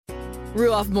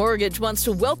Ruoff Mortgage wants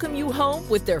to welcome you home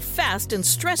with their fast and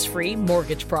stress-free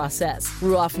mortgage process.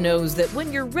 Ruoff knows that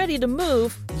when you're ready to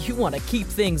move, you want to keep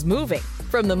things moving.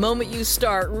 From the moment you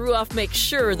start, Ruoff makes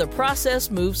sure the process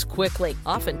moves quickly,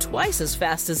 often twice as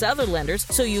fast as other lenders,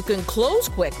 so you can close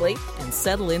quickly and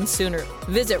settle in sooner.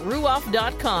 Visit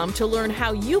ruoff.com to learn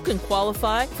how you can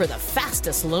qualify for the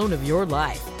fastest loan of your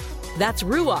life. That's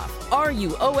Ruoff,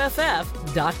 RUOFF.com.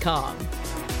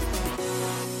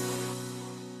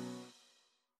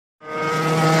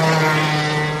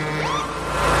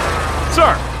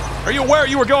 Sir, are you aware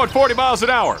you were going 40 miles an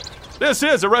hour? This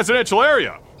is a residential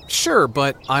area. Sure,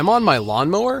 but I'm on my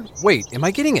lawnmower? Wait, am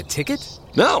I getting a ticket?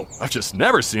 No, I've just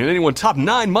never seen anyone top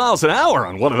 9 miles an hour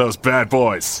on one of those bad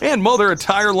boys. And mow their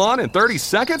entire lawn in 30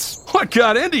 seconds? What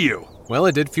got into you? Well,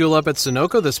 I did fuel up at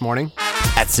Sunoco this morning.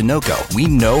 At Sunoco, we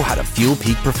know how to fuel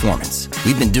peak performance.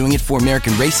 We've been doing it for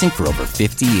American racing for over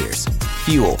 50 years.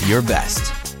 Fuel your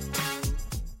best.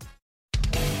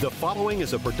 The following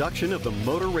is a production of the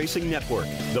Motor Racing Network,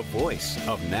 the voice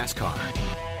of NASCAR.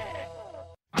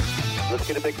 Let's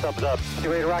get a big thumbs up. You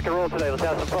ready to rock and roll today? Let's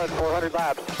have some fun. 400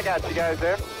 laps. I got you guys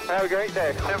there. Have a great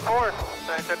day. 10-4.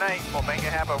 Tonight, we'll make it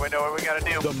happen. We know what we got to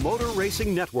do. The Motor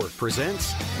Racing Network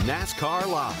presents NASCAR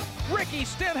Live. Ricky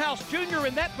Stenhouse Jr.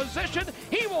 in that position.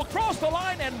 He will cross the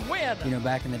line and win. You know,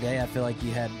 back in the day, I feel like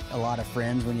you had a lot of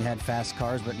friends when you had fast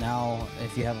cars, but now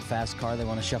if you have a fast car, they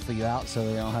want to shuffle you out so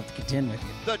they don't have to contend with you.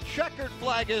 The checkered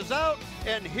flag is out,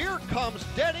 and here comes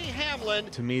Denny Hamlin.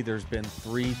 To me, there's been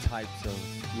 3 types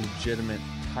of legitimate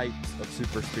types of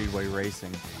super speedway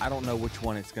racing. I don't know which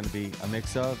one it's going to be a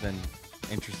mix of, and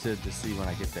interested to see when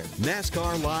I get there.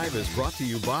 NASCAR Live is brought to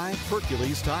you by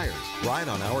Hercules Tires, right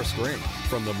on our screen.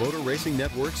 From the Motor Racing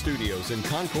Network studios in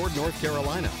Concord, North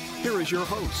Carolina, here is your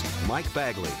host, Mike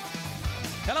Bagley.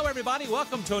 Hello, everybody.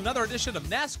 Welcome to another edition of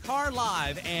NASCAR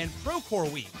Live and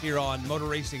Procore Week here on Motor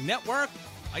Racing Network.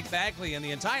 Mike Bagley and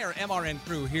the entire MRN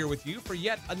crew here with you for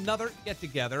yet another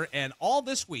get-together. And all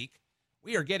this week,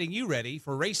 we are getting you ready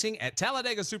for racing at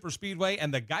Talladega Superspeedway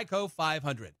and the Geico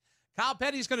 500. Kyle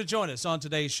Petty's going to join us on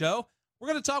today's show. We're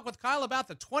going to talk with Kyle about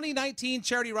the 2019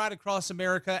 Charity Ride Across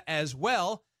America, as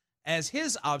well as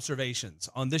his observations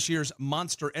on this year's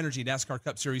Monster Energy NASCAR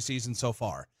Cup Series season so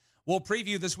far. We'll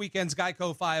preview this weekend's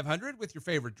Geico 500 with your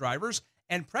favorite drivers,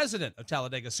 and President of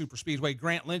Talladega Superspeedway,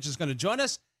 Grant Lynch, is going to join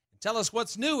us and tell us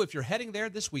what's new if you're heading there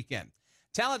this weekend.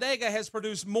 Talladega has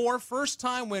produced more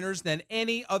first-time winners than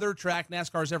any other track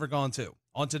NASCAR's ever gone to.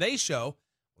 On today's show,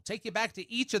 we'll take you back to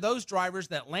each of those drivers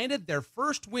that landed their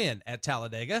first win at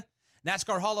Talladega.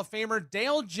 NASCAR Hall of Famer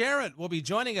Dale Jarrett will be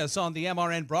joining us on the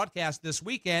MRN broadcast this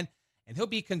weekend, and he'll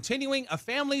be continuing a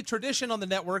family tradition on the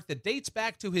network that dates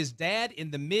back to his dad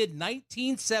in the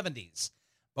mid-1970s.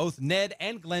 Both Ned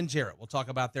and Glenn Jarrett will talk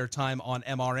about their time on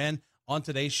MRN on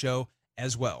today's show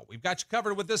as well. We've got you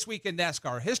covered with This Week in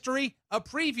NASCAR History, a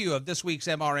preview of this week's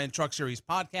MRN Truck Series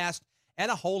podcast, and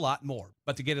a whole lot more.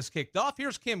 But to get us kicked off,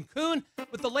 here's Kim Kuhn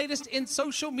with the latest in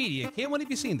social media. Kim, what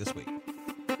have you seen this week?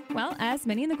 Well, as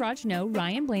many in the garage know,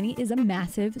 Ryan Blaney is a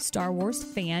massive Star Wars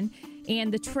fan,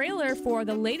 and the trailer for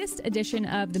the latest edition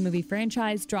of the movie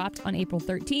franchise dropped on April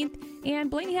 13th, and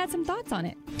Blaney had some thoughts on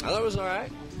it. I thought it was all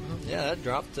right. Yeah, that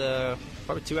dropped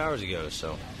probably 2 hours ago,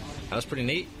 so that was pretty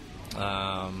neat.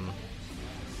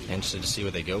 Interested to see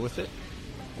where they go with it.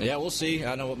 Yeah, we'll see.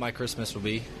 I know what my Christmas will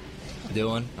be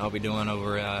doing. I'll be doing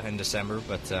over in December,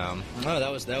 but no,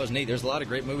 that was neat. There's a lot of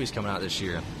great movies coming out this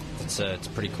year. It's a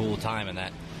pretty cool time in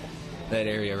that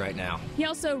area right now. He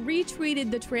also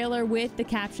retweeted the trailer with the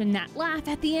caption, "That laugh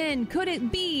at the end, could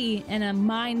it be?" and a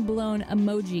mind-blown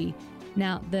emoji.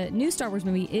 Now, the new Star Wars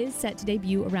movie is set to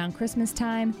debut around Christmas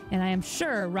time, and I am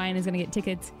sure Ryan is going to get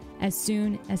tickets as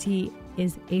soon as he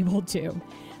is able to.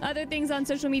 Other things on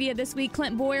social media this week,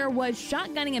 Clint Boyer was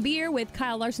shotgunning a beer with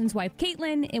Kyle Larson's wife,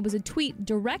 Caitlin. It was a tweet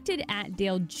directed at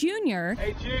Dale Jr.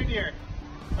 Hey, Junior,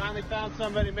 finally found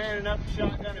somebody man enough to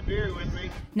shotgun a beer with me.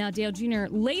 Now, Dale Jr.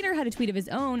 later had a tweet of his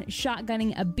own,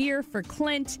 shotgunning a beer for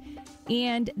Clint,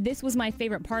 and this was my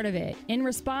favorite part of it. In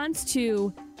response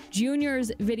to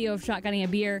Junior's video of shotgunning a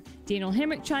beer, Daniel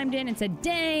Hemrick chimed in and said,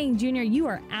 "Dang, Junior, you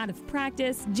are out of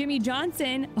practice." Jimmy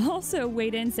Johnson also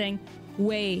weighed in saying,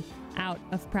 "Way out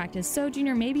of practice. So,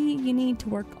 Junior, maybe you need to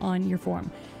work on your form."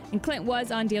 And Clint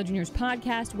was on Dale Jr.'s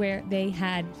podcast where they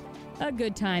had a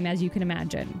good time, as you can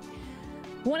imagine.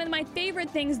 One of my favorite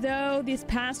things, though, this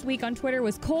past week on Twitter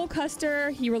was Cole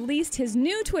Custer. He released his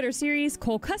new Twitter series,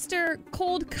 Cole Custer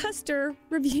Cold Custer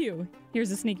Review.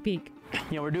 Here's a sneak peek.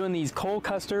 You know, we're doing these Cole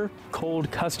Custer Cold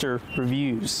Custer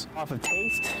reviews off of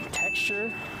taste,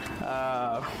 texture,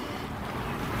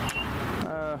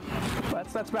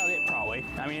 that's about it probably.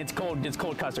 I mean, it's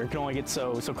cold custard. It can only get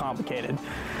so complicated.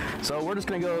 So we're just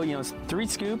gonna go, 3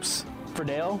 scoops for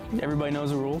Dale. Everybody knows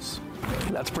the rules.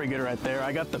 That's pretty good right there.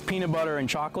 I got the peanut butter and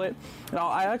chocolate. And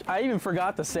I even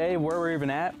forgot to say where we're even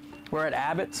at. We're at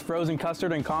Abbott's Frozen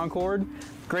Custard in Concord.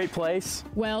 Great place.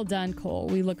 Well done, Cole.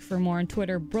 We look for more on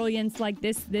Twitter brilliance like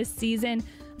this season.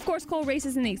 Of course, Cole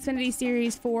races in the Xfinity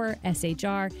Series for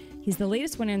SHR. He's the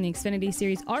latest winner in the Xfinity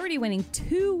Series, already winning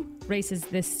 2 races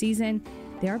this season.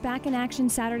 They are back in action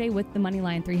Saturday with the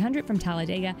Moneyline 300 from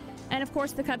Talladega. And of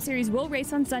course, the Cup Series will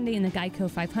race on Sunday in the Geico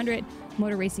 500.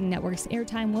 Motor Racing Network's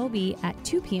airtime will be at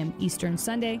 2 p.m. Eastern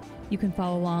Sunday. You can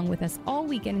follow along with us all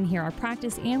weekend and hear our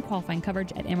practice and qualifying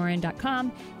coverage at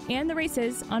MRN.com and the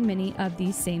races on many of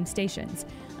these same stations.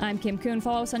 I'm Kim Kuhn.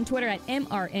 Follow us on Twitter at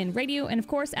MRN Radio. And of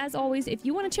course, as always, if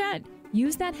you want to chat,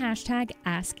 use that hashtag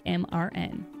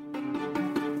AskMRN.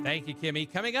 Thank you, Kimmy.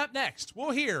 Coming up next,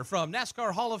 we'll hear from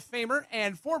NASCAR Hall of Famer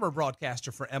and former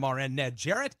broadcaster for MRN, Ned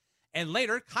Jarrett. And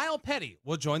later, Kyle Petty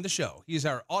will join the show. He's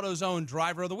our AutoZone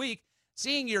Driver of the Week.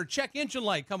 Seeing your check engine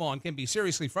light come on can be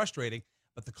seriously frustrating,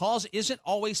 but the cause isn't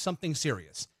always something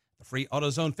serious. The free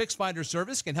AutoZone Fix Finder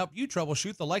service can help you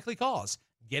troubleshoot the likely cause.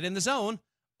 Get in the zone,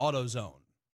 AutoZone.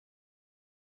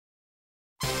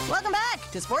 Welcome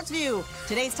back to Sports View.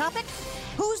 Today's topic,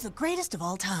 who's the greatest of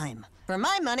all time? For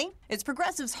my money, it's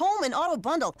Progressive's Home and Auto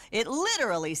Bundle. It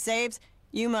literally saves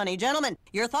you money. Gentlemen,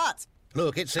 your thoughts?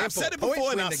 Look, it's simple. I've said it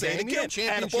before and I'll say it again.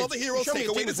 Add up all the heroes, take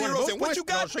away the zeros, and what you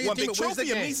got? One big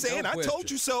trophy of me saying, I told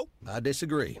you so. I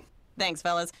disagree. Thanks,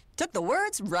 fellas. Took the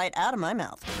words right out of my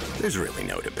mouth. There's really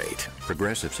no debate.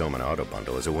 Progressive's Home and Auto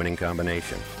Bundle is a winning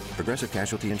combination. Progressive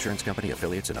Casualty Insurance Company,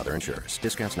 affiliates, and other insurers.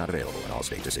 Discounts not available in all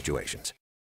states or situations.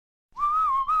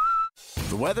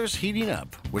 The weather's heating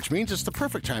up, which means it's the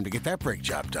perfect time to get that brake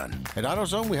job done. At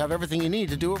AutoZone, we have everything you need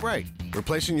to do it right.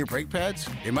 Replacing your brake pads?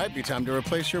 It might be time to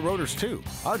replace your rotors, too.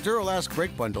 Our Duralast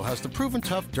Brake Bundle has the proven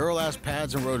tough Duralast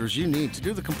pads and rotors you need to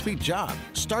do the complete job,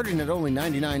 starting at only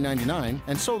 $99.99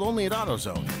 and sold only at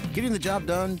AutoZone. Getting the job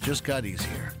done just got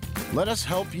easier. Let us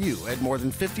help you at more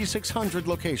than 5,600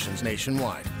 locations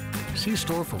nationwide. See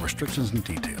store for restrictions and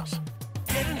details.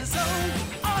 Get in the zone,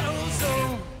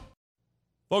 AutoZone.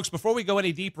 Folks, before we go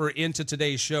any deeper into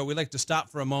today's show, we'd like to stop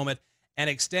for a moment and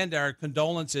extend our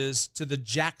condolences to the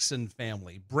Jackson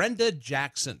family. Brenda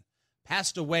Jackson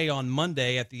passed away on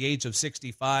Monday at the age of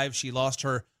 65. She lost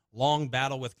her long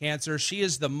battle with cancer. She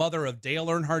is the mother of Dale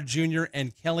Earnhardt Jr.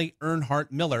 and Kelly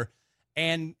Earnhardt Miller.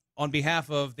 And on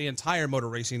behalf of the entire Motor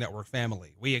Racing Network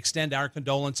family, we extend our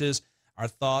condolences, our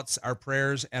thoughts, our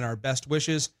prayers, and our best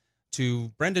wishes to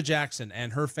Brenda Jackson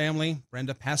and her family.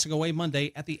 Brenda passing away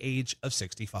Monday at the age of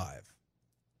 65.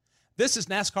 This is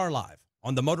NASCAR Live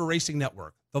on the Motor Racing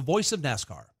Network, the voice of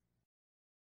NASCAR.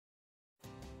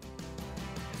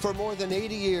 For more than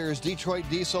 80 years, Detroit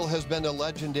Diesel has been a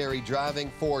legendary driving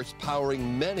force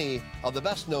powering many of the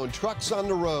best-known trucks on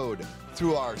the road.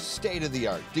 Through our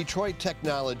state-of-the-art Detroit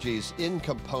technologies in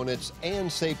components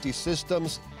and safety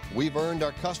systems, we've earned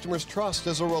our customers' trust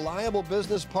as a reliable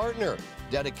business partner,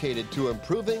 dedicated to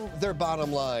improving their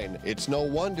bottom line. It's no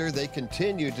wonder they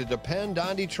continue to depend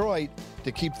on Detroit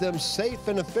to keep them safe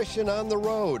and efficient on the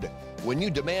road. When you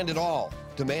demand it all,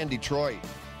 demand Detroit.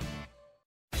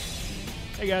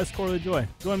 Hey guys, Corley Joy.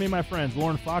 Join me and my friends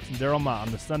Lauren Fox and Daryl Mott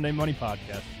on the Sunday Money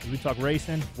Podcast as we talk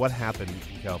racing. What happened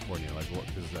in California? Like what?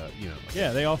 Because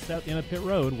yeah, they all sat at the end of pit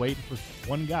road waiting for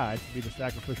one guy to be the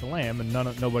sacrificial lamb, and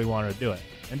nobody wanted to do it.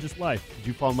 And just life. Did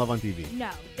you fall in love on TV? No,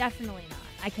 definitely not.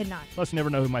 I could not. Plus, you never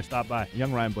know who might stop by.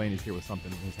 Young Ryan Blaney's here with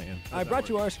something in his hand. I brought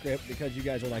you our script because you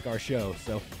guys are like our show.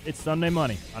 So it's Sunday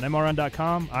Money on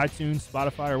MRN.com, iTunes,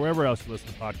 Spotify, or wherever else you listen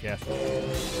to podcasts.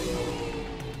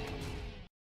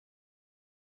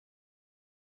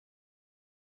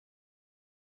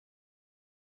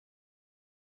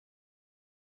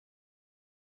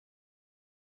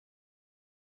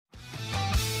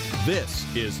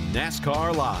 This is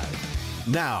NASCAR Live.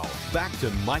 Now, back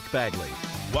to Mike Bagley.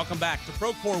 Welcome back to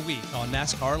Procore Week on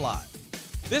NASCAR Live.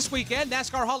 This weekend,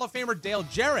 NASCAR Hall of Famer Dale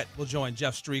Jarrett will join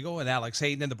Jeff Striegel and Alex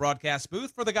Hayden in the broadcast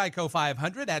booth for the Geico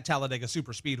 500 at Talladega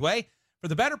Superspeedway. For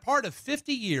the better part of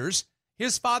 50 years,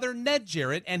 his father, Ned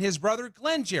Jarrett, and his brother,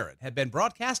 Glenn Jarrett, have been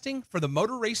broadcasting for the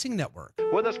Motor Racing Network.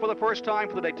 With us for the first time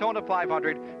for the Daytona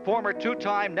 500, former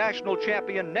two-time national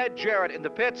champion Ned Jarrett in the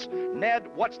pits. Ned,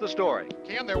 what's the story?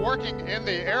 Kim, they're working in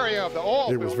the area of the oil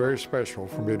field. It was very special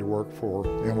for me to work for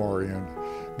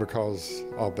MRN because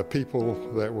of the people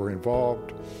that were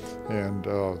involved and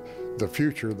the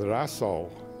future that I saw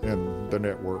in the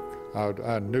network.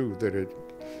 I knew that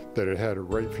that it had a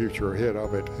great future ahead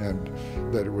of it, and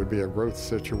that it would be a growth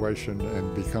situation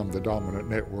and become the dominant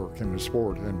network in the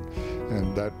sport.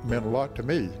 And that meant a lot to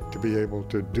me to be able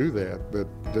to do that, but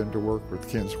then to work with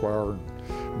Ken Squire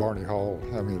and Barney Hall,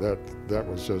 I mean, that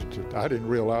was just, I didn't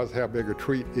realize how big a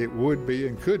treat it would be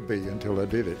and could be until I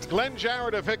did it. Glenn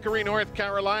Jarrett of Hickory, North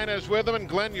Carolina is with him. And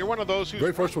Glenn, you're one of those who... The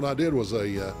very first one I did was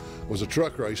a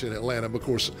truck race in Atlanta. Of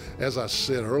course, as I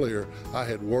said earlier, I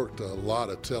had worked a lot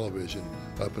of television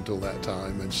up until that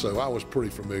time, and so I was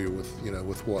pretty familiar with,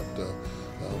 with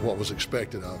what was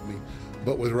expected of me.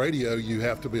 But with radio, you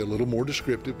have to be a little more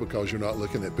descriptive because you're not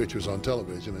looking at pictures on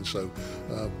television, and so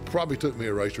probably took me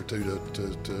a race or two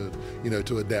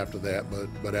to adapt to that.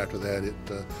 But after that,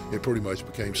 it pretty much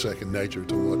became second nature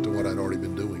to what I'd already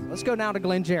been doing. Let's go now to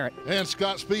Glenn Jarrett. And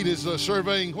Scott Speed is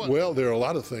surveying what? Well, there are a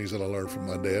lot of things that I learned from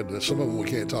my dad. Some of them we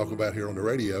can't talk about here on the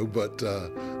radio, but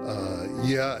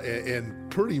yeah, and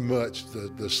pretty much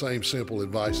the same simple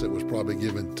advice that was probably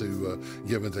given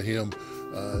to him.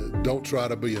 Don't try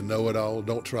to be a know-it-all.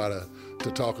 Don't try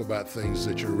to talk about things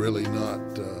that you're really not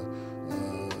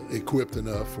equipped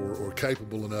enough or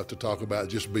capable enough to talk about.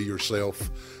 Just be yourself,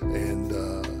 and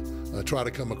try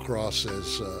to come across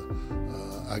as,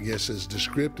 I guess, as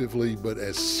descriptively but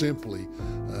as simply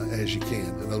as you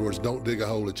can. In other words, don't dig a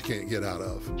hole that you can't get out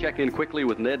of. Check in quickly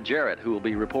with Ned Jarrett, who will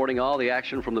be reporting all the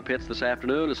action from the pits this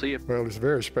afternoon to see if... Well, it's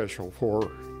very special for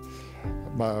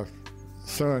my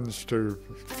sons to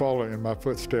follow in my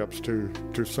footsteps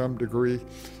to some degree.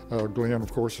 Glenn,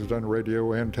 of course, has done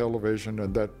radio and television,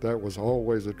 and that was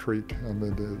always a treat. I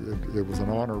mean, it was an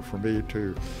honor for me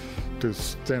to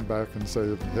stand back and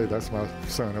say, hey, that's my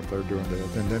son up there doing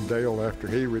that. And then Dale, after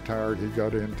he retired, he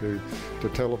got into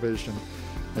television,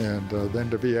 and then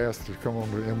to be asked to come on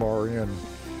to MRN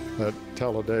at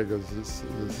Talladega is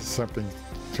something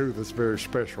too that's very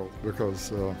special,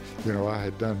 because I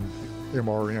had done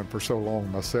MRN for so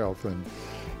long myself,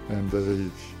 and that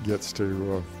he gets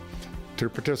to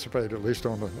participate at least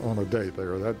on a day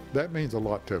there. That means a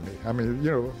lot to me. I mean,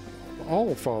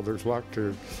 all fathers like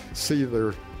to see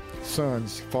their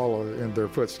sons follow in their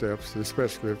footsteps,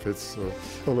 especially if it's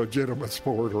a legitimate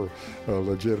sport or a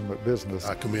legitimate business.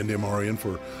 I commend MRN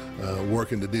for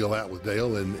working the deal out with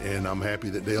Dale, and I'm happy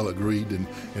that Dale agreed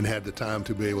and had the time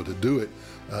to be able to do it.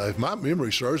 If my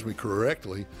memory serves me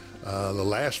correctly, the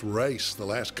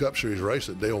last Cup Series race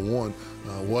that Dale won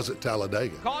was at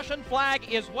Talladega. Caution flag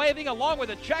is waving along with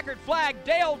a checkered flag.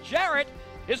 Dale Jarrett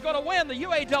is going to win the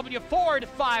UAW Ford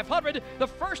 500, the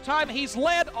first time he's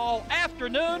led all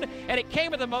afternoon, and it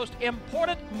came at the most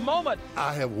important moment.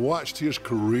 I have watched his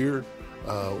career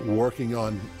working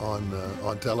on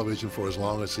television for as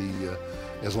long as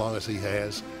he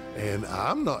has, and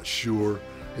I'm not sure.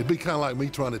 It'd be kind of like me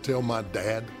trying to tell my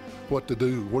dad what to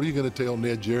do. What are you going to tell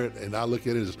Ned Jarrett? And I look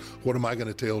at it as, what am I going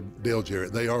to tell Dale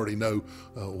Jarrett? They already know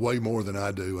way more than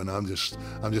I do, and I'm just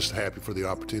happy for the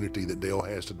opportunity that Dale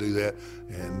has to do that,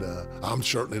 and I'm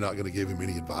certainly not going to give him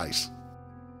any advice.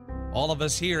 All of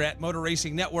us here at Motor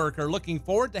Racing Network are looking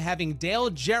forward to having Dale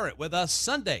Jarrett with us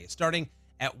Sunday, starting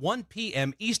at 1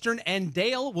 p.m. Eastern, and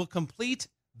Dale will complete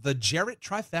the Jarrett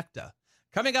trifecta.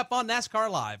 Coming up on NASCAR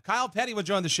Live, Kyle Petty will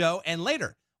join the show, and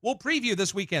later, we'll preview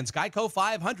this weekend's Geico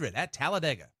 500 at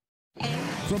Talladega.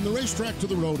 From the racetrack to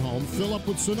the road home, fill up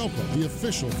with Sunoco, the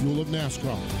official fuel of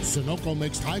NASCAR. Sunoco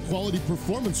makes high-quality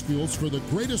performance fuels for the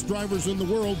greatest drivers in the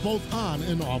world, both on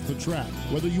and off the track.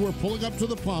 Whether you are pulling up to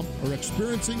the pump or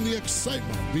experiencing the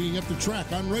excitement of being at the track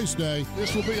on race day,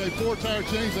 this will be a 4-tire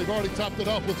change. They've already topped it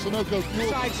off with Sunoco fuel.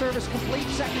 Side service complete,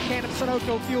 second can of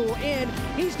Sunoco fuel in.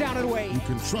 He's down and away. You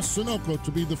can trust Sunoco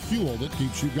to be the fuel that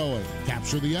keeps you going.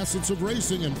 Capture the essence of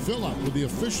racing and fill up with the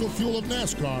official fuel of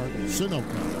NASCAR,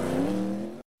 Sunoco.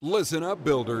 Listen up,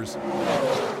 builders.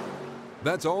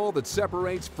 That's all that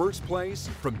separates first place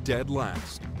from dead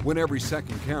last. When every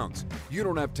second counts, you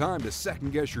don't have time to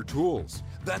second-guess your tools.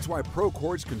 That's why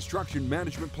Procord's construction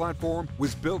management platform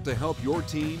was built to help your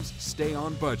teams stay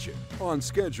on budget, on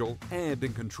schedule, and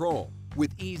in control.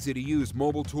 With easy-to-use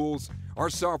mobile tools, our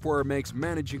software makes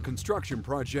managing construction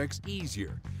projects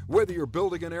easier, whether you're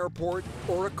building an airport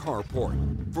or a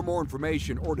carport. For more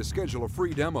information or to schedule a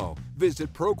free demo,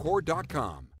 visit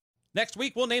Procord.com. Next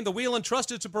week, we'll name the Wheel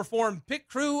Entrusted to perform Pit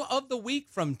Crew of the Week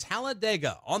from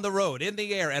Talladega, on the road, in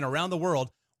the air, and around the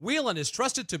world. Whelan is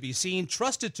trusted to be seen,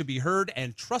 trusted to be heard,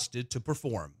 and trusted to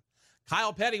perform.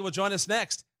 Kyle Petty will join us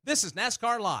next. This is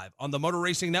NASCAR Live on the Motor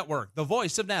Racing Network, the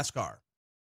voice of NASCAR.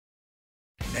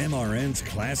 MRN's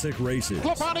Classic Races.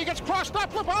 Labonte gets crossed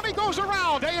up. Labonte goes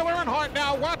around. Dale Earnhardt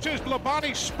now watches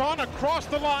Labonte spun across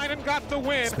the line and got the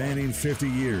win. Spanning 50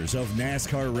 years of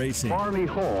NASCAR racing. Barney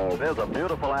Hall. It is a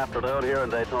beautiful afternoon here in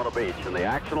Daytona Beach, and the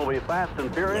action will be fast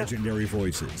and furious. Legendary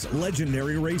voices,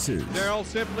 legendary races. Daryl,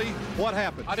 simply, what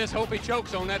happened? I just hope he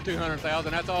chokes on that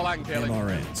 200,000. That's all I can tell him.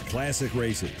 MRN's Classic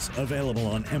Races, available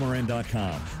on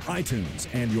MRN.com, iTunes,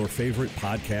 and your favorite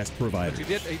podcast providers.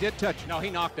 He did touch. No, he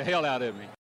knocked the hell out of me.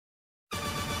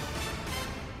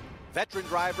 Veteran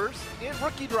drivers and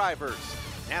rookie drivers.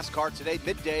 NASCAR Today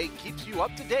midday keeps you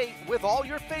up to date with all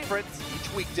your favorites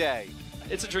each weekday.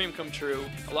 It's a dream come true.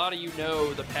 A lot of you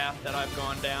know the path that I've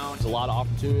gone down. There's a lot of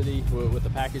opportunity with the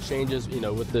package changes,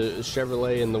 with the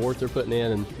Chevrolet and the work they're putting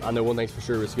in. And I know one thing's for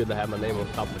sure, it's good to have my name on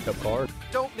the top of the Cup car.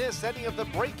 Don't miss any of the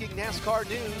breaking NASCAR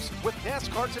news with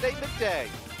NASCAR Today midday.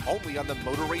 Only on the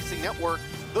Motor Racing Network,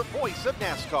 the voice of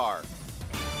NASCAR.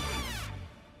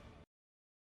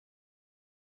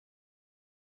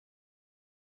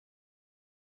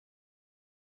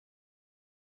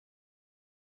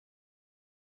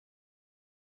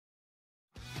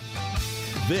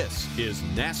 This is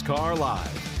NASCAR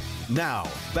Live. Now,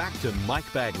 back to Mike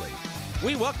Bagley.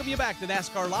 We welcome you back to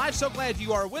NASCAR Live. So glad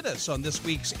you are with us on this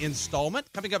week's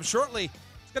installment. Coming up shortly,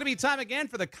 it's going to be time again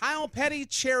for the Kyle Petty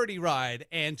Charity Ride.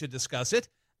 And to discuss it,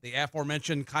 the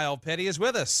aforementioned Kyle Petty is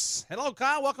with us. Hello,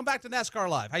 Kyle. Welcome back to NASCAR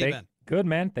Live. How you been? Good,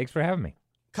 man. Thanks for having me.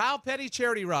 Kyle Petty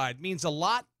Charity Ride means a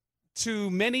lot to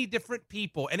many different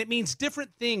people, and it means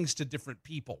different things to different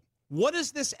people. What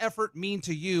does this effort mean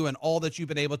to you and all that you've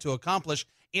been able to accomplish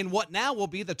in what now will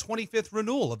be the 25th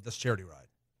renewal of this charity ride?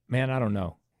 Man, I don't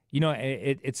know.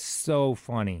 It's so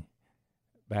funny,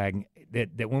 Bag,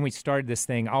 that when we started this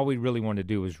thing, all we really wanted to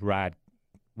do was ride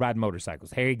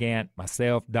motorcycles. Harry Gant,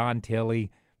 myself, Don Tilley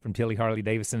from Tilley Harley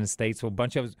Davidson Estates, so a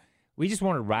bunch of us, we just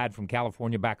wanted to ride from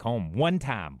California back home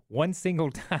one single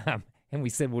time. And we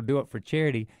said, we'll do it for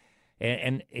charity.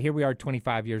 And here we are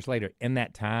 25 years later. In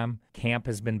that time, camp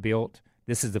has been built.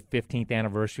 This is the 15th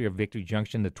anniversary of Victory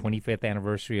Junction, the 25th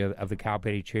anniversary of the Kyle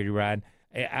Petty Charity Ride.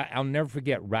 I'll never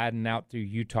forget riding out through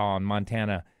Utah and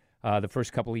Montana the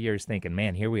first couple of years thinking,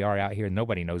 man, here we are out here.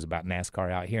 Nobody knows about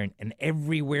NASCAR out here. And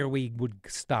everywhere we would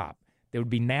stop, there would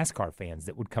be NASCAR fans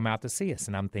that would come out to see us.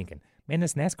 And I'm thinking, man,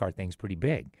 this NASCAR thing's pretty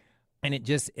big. And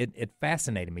it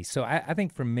fascinated me. So I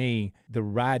think for me, the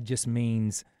ride just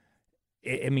means...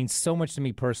 It means so much to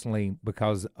me personally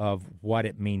because of what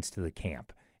it means to the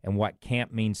camp and what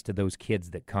camp means to those kids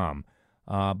that come.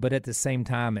 But at the same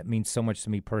time, it means so much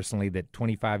to me personally that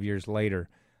 25 years later,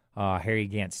 Harry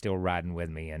Gant's still riding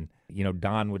with me. And,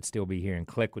 Don would still be here and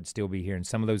Click would still be here. And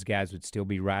some of those guys would still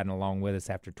be riding along with us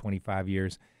after 25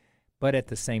 years. But at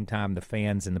the same time, the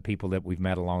fans and the people that we've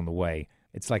met along the way,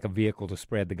 it's like a vehicle to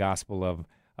spread the gospel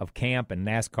of camp and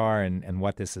NASCAR and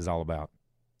what this is all about.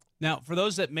 Now, for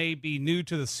those that may be new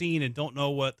to the scene and don't know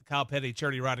what the Kyle Petty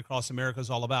Charity Ride Across America is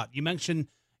all about, you mentioned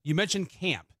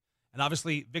camp, and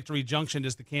obviously Victory Junction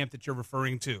is the camp that you're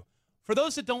referring to. For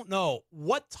those that don't know,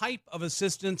 what type of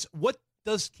assistance, what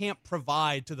does camp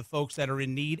provide to the folks that are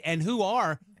in need, and who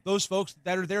are those folks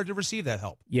that are there to receive that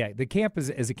help? Yeah, the camp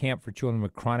is a camp for children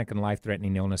with chronic and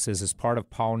life-threatening illnesses as part of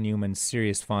Paul Newman's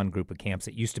Serious Fun group of camps.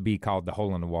 It used to be called the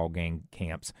Hole in the Wall Gang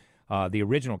camps. The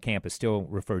original camp is still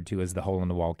referred to as the Hole in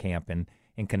the Wall camp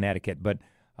in Connecticut, but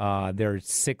there are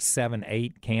 6, 7,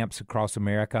 8 camps across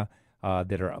America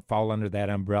that fall under that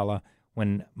umbrella.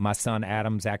 When my son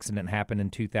Adam's accident happened in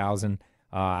 2000,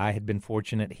 I had been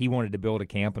fortunate. He wanted to build a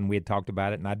camp, and we had talked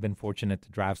about it, and I'd been fortunate to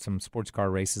drive some sports car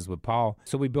races with Paul.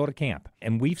 So we built a camp,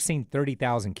 and we've seen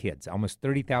 30,000 kids, almost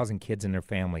 30,000 kids and their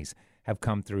families have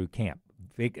come through camp.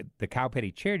 The Kyle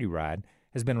Petty Charity Ride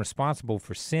has been responsible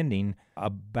for sending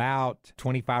about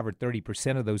 25 or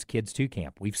 30% of those kids to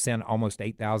camp. We've sent almost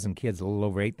 8,000 kids, a little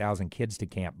over 8,000 kids to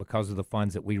camp because of the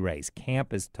funds that we raise.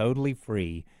 Camp is totally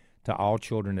free to all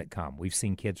children that come. We've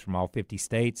seen kids from all 50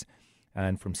 states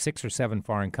and from 6 or 7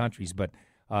 foreign countries, but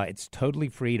it's totally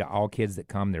free to all kids that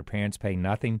come. Their parents pay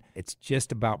nothing. It's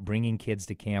just about bringing kids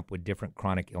to camp with different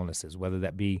chronic illnesses, whether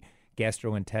that be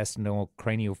gastrointestinal,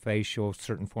 craniofacial,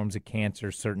 certain forms of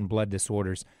cancer, certain blood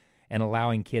disorders, and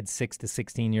allowing kids 6 to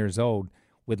 16 years old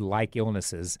with like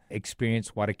illnesses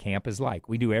experience what a camp is like.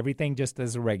 We do everything just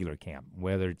as a regular camp,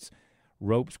 whether it's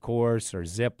ropes course or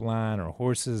zip line or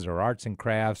horses or arts and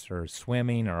crafts or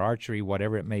swimming or archery,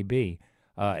 whatever it may be.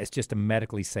 It's just a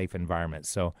medically safe environment.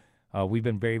 So we've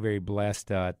been very, very blessed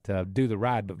to do the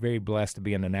ride, but very blessed to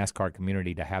be in the NASCAR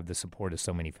community to have the support of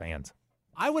so many fans.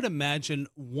 I would imagine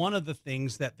one of the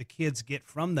things that the kids get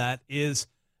from that is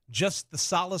just the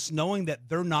solace knowing that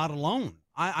they're not alone.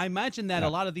 I imagine that a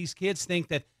lot of these kids think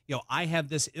that, I have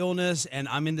this illness and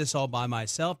I'm in this all by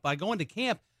myself. By going to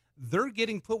camp, they're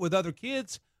getting put with other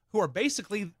kids who are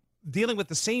basically dealing with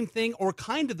the same thing or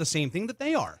kind of the same thing that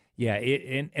they are. Yeah,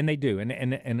 and they do.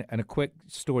 And a quick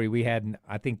story, we had,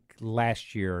 I think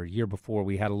last year or year before,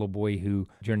 we had a little boy who,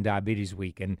 during Diabetes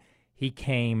Week, and he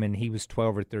came and he was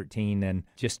 12 or 13 and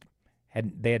just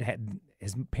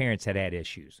his parents had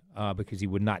issues because he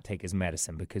would not take his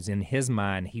medicine, because in his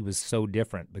mind he was so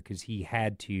different because he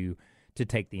had to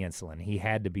take the insulin. He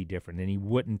had to be different, and he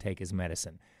wouldn't take his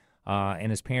medicine. And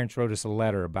his parents wrote us a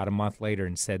letter about a month later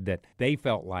and said that they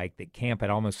felt like that camp had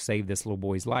almost saved this little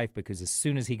boy's life, because as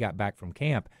soon as he got back from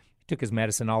camp, he took his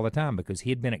medicine all the time because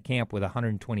he had been at camp with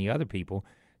 120 other people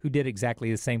who did exactly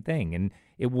the same thing. And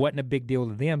it wasn't a big deal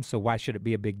to them, so why should it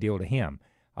be a big deal to him?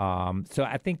 So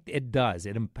I think it does.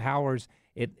 It empowers.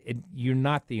 You're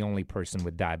not the only person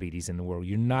with diabetes in the world.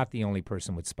 You're not the only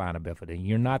person with spina bifida.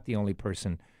 You're not the only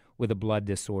person with a blood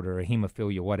disorder or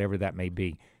hemophilia, whatever that may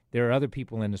be. There are other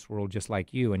people in this world just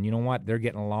like you, and you know what? They're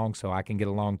getting along, so I can get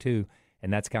along too,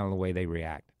 and that's kind of the way they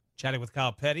react. Chatting with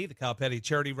Kyle Petty, the Kyle Petty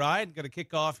Charity Ride, going to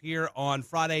kick off here on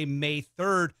Friday, May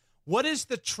 3rd. What is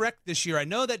the trek this year? I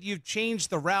know that you've changed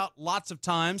the route lots of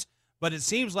times, but it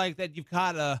seems like that you've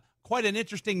got quite an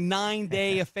interesting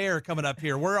 9-day affair coming up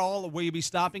here. Where all will you be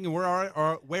stopping, and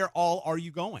where all are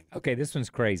you going? Okay, this one's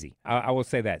crazy. I will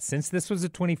say that. Since this was the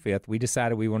 25th, we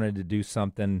decided we wanted to do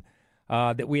something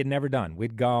that we had never done.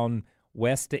 We'd gone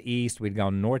west to east. We'd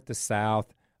gone north to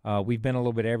south. We've been a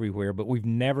little bit everywhere, but we've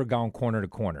never gone corner to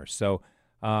corner. So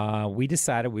we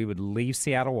decided we would leave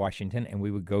Seattle, Washington, and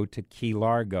we would go to Key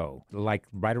Largo, like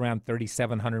right around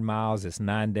 3,700 miles. It's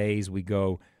 9 days. We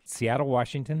go Seattle,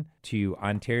 Washington, to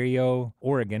Ontario,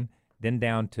 Oregon, then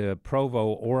down to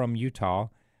Provo, Orem, Utah,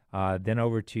 then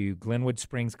over to Glenwood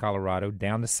Springs, Colorado,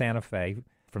 down to Santa Fe.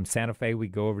 From Santa Fe, we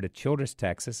go over to Childress,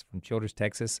 Texas. From Childress,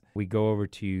 Texas, we go over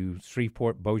to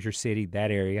Shreveport, Bossier City, that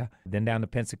area. Then down to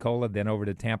Pensacola, then over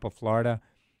to Tampa, Florida,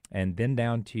 and then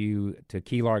down to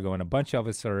Key Largo. And a bunch of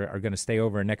us are going to stay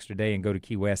over an extra day and go to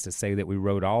Key West to say that we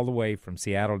rode all the way from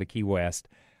Seattle to Key West.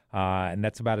 And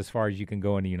that's about as far as you can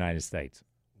go in the United States.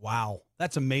 Wow,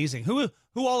 that's amazing. Who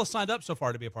all has signed up so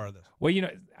far to be a part of this? Well,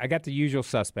 I got the usual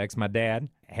suspects. My dad,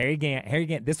 Harry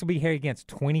Gant. This will be Harry Gant's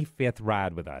 25th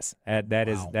ride with us.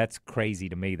 That's crazy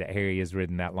to me that Harry has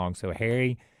ridden that long. So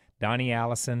Harry, Donnie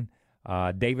Allison,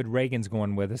 David Reagan's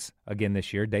going with us again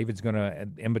this year. David's going to,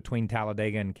 in between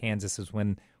Talladega and Kansas is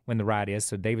when the ride is.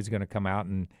 So David's going to come out,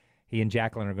 and he and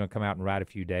Jacqueline are going to come out and ride a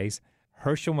few days.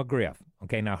 Herschel McGriff.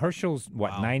 Okay, now Herschel's,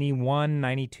 91,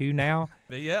 92 now?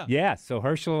 Yeah. Yeah, so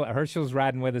Herschel's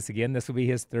riding with us again. This will be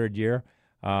his third year.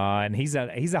 And he's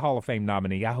a Hall of Fame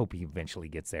nominee. I hope he eventually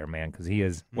gets there, man,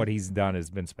 because what he's done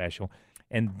has been special.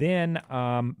 And then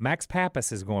Max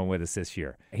Pappas is going with us this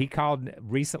year. He called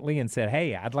recently and said,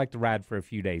 hey, I'd like to ride for a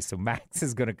few days. So Max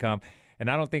is going to come. And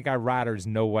I don't think our riders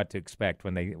know what to expect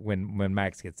when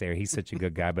Max gets there. He's such a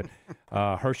good guy. But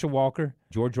Herschel Walker,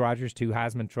 George Rogers, 2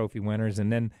 Heisman Trophy winners.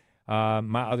 And then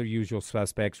my other usual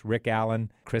suspects, Rick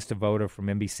Allen, Chris Devoda from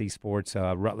NBC Sports,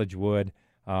 Rutledge Wood.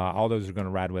 All those are going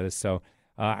to ride with us. So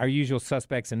our usual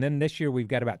suspects. And then this year we've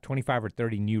got about 25 or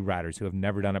 30 new riders who have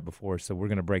never done it before. So we're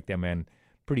going to break them in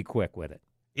pretty quick with it.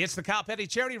 It's the Kyle Petty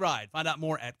Charity Ride. Find out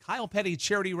more at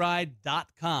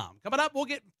KylePettyCharityRide.com. Coming up, we'll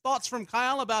get thoughts from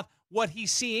Kyle about what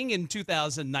he's seeing in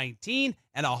 2019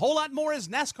 and a whole lot more as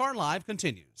NASCAR Live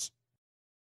continues.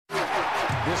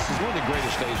 This is one of the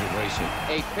greatest days of racing.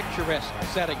 A picturesque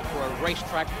setting for a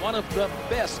racetrack, one of the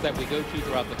best that we go to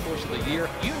throughout the course of the year.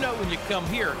 You know when you come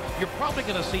here, you're probably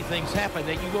going to see things happen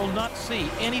that you will not see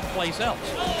anyplace else.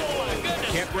 Oh, my goodness.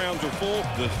 Campgrounds are full,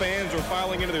 the fans are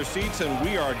filing into their seats, and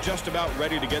we are just about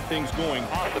ready to get things going.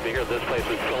 Awesome to hear this place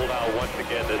is sold out once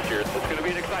again this year. It's going to be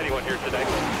an exciting one here today.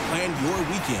 Plan your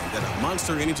weekend at a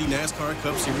Monster Energy NASCAR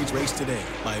Cup Series race today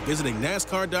by visiting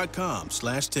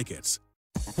NASCAR.com/tickets.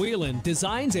 Whelen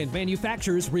designs and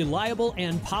manufactures reliable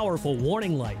and powerful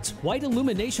warning lights, white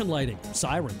illumination lighting,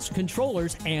 sirens,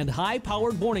 controllers, and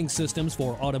high-powered warning systems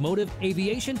for automotive,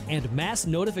 aviation, and mass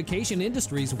notification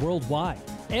industries worldwide.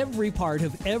 Every part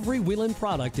of every Whelen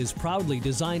product is proudly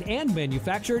designed and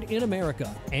manufactured in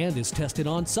America and is tested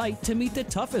on site to meet the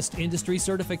toughest industry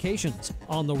certifications.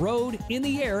 On the road, in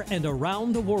the air, and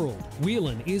around the world,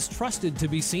 Whelen is trusted to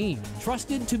be seen,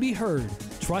 trusted to be heard,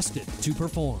 trusted to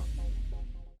perform.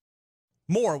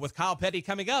 More with Kyle Petty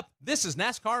coming up. This is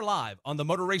NASCAR Live on the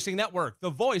Motor Racing Network, the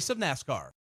voice of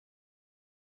NASCAR.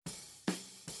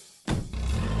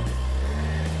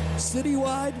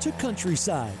 Citywide to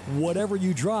countryside, whatever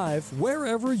you drive,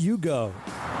 wherever you go.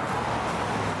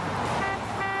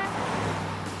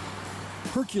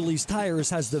 Hercules Tires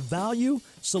has the value,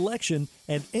 selection,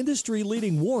 and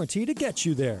industry-leading warranty to get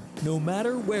you there, no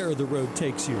matter where the road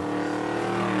takes you.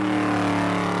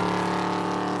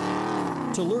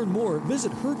 To learn more,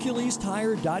 visit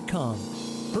HerculesTire.com.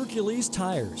 Hercules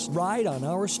Tires, ride on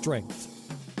our strength.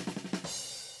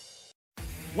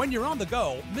 When you're on the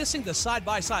go, missing the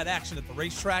side-by-side action at the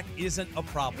racetrack isn't a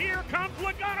problem. Here comes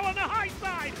Logano on the high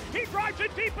side. He drives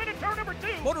it deep into turn number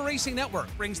 2. Motor Racing Network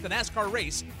brings the NASCAR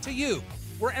race to you,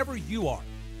 wherever you are,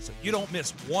 so you don't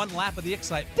miss one lap of the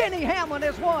excitement. Denny Hamlin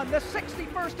has won the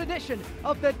 61st edition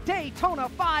of the Daytona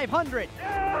 500.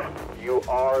 You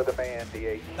are the man,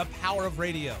 DH. The power of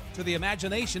radio to the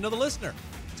imagination of the listener.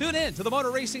 Tune in to the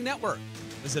Motor Racing Network.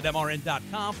 Visit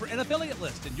MRN.com for an affiliate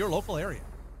list in your local area.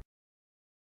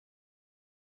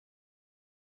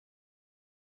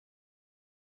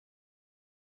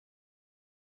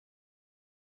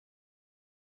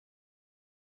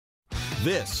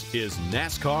 This is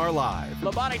NASCAR Live.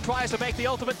 Labonte tries to make the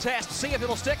ultimate test, see if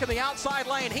it'll stick in the outside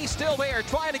lane. He's still there,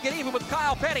 trying to get even with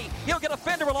Kyle Petty. He'll get a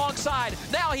fender alongside.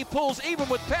 Now he pulls even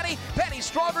with Petty. Petty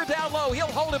stronger down low. He'll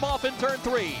hold him off in turn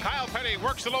 3. Kyle Petty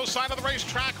works the low side of the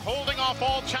racetrack, holding off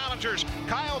all challengers.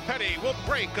 Kyle Petty will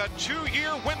break a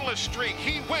 2-year winless streak.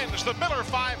 He wins the Miller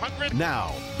 500.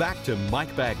 Now, back to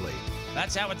Mike Bagley.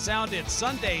 That's how it sounded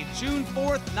Sunday, June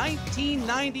 4th,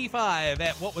 1995,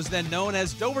 at what was then known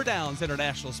as Dover Downs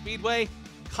International Speedway.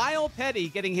 Kyle Petty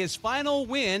getting his final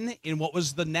win in what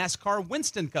was the NASCAR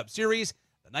Winston Cup Series,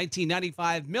 the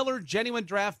 1995 Miller Genuine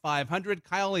Draft 500.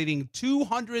 Kyle leading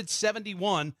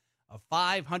 271 of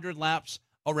 500 laps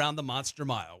around the Monster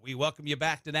Mile. We welcome you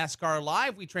back to NASCAR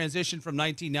Live. We transition from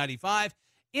 1995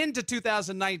 into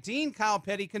 2019. Kyle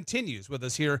Petty continues with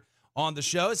us here on the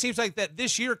show. It seems like that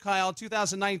this year, Kyle,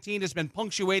 2019 has been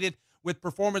punctuated with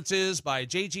performances by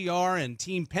JGR and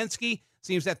Team Penske.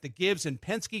 Seems that the Gibbs and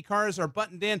Penske cars are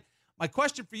buttoned in. My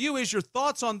question for you is your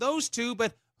thoughts on those two,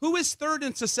 but who is third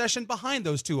in succession behind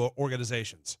those two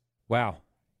organizations? Wow.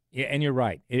 Yeah, and you're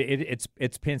right.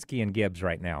 It's Penske and Gibbs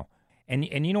right now. And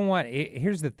you know what?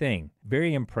 Here's the thing.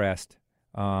 Very impressed.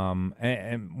 For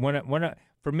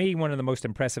me, one of the most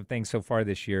impressive things so far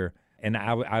this year, and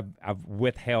I've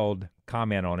withheld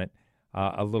comment on it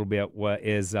a little bit,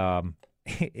 is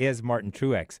Martin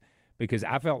Truex, because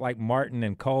I felt like Martin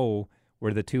and Cole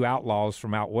were the two outlaws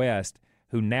from out west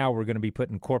who now were going to be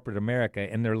put in corporate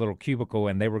America in their little cubicle,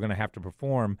 and they were going to have to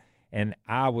perform. And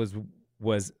I was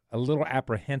a little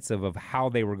apprehensive of how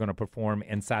they were going to perform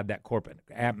inside that corporate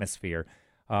atmosphere.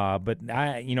 But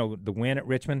the win at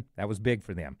Richmond, that was big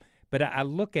for them. But I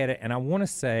look at it, and I want to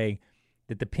say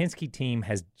that the Penske team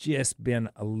has just been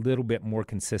a little bit more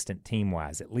consistent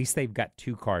team-wise. At least they've got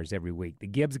two cars every week. The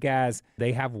Gibbs guys,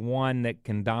 they have one that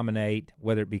can dominate,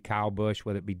 whether it be Kyle Busch,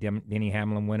 whether it be Denny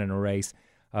Hamlin winning a race,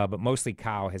 but mostly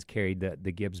Kyle has carried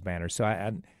the Gibbs banner. So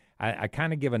I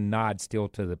kind of give a nod still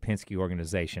to the Penske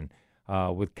organization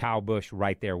with Kyle Busch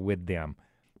right there with them.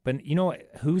 But you know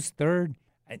who's third?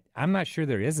 I'm not sure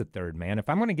there is a third, man. If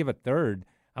I'm going to give a third,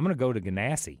 I'm going to go to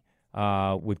Ganassi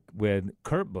with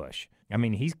Kurt Busch. I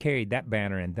mean, he's carried that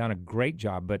banner and done a great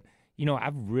job. But,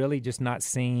 I've really just not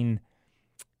seen,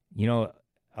 a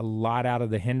lot out of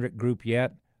the Hendrick group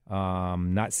yet.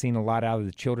 Not seen a lot out of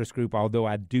the Childress group, although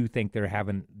I do think they're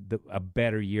having a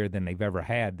better year than they've ever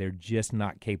had. They're just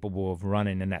not capable of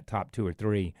running in that top 2 or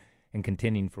 3 and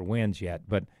contending for wins yet.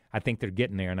 But I think they're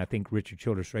getting there, and I think Richard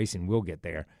Childress Racing will get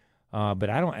there. But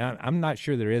I'm not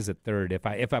sure there is a third.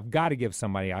 If I've got to give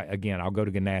somebody, I'll go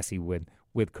to Ganassi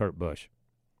with Kurt Busch.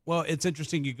 Well, it's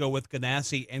interesting you go with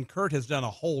Ganassi, and Kurt has done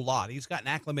a whole lot. He's gotten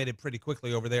acclimated pretty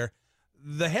quickly over there.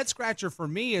 The head-scratcher for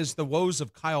me is the woes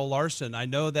of Kyle Larson. I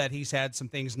know that he's had some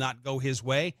things not go his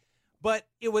way, but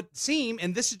it would seem,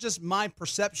 and this is just my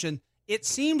perception, it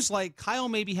seems like Kyle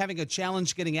may be having a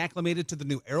challenge getting acclimated to the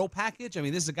new aero package. I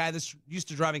mean, this is a guy that's used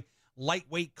to driving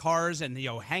lightweight cars and,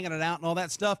 hanging it out and all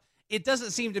that stuff. It doesn't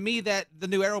seem to me that the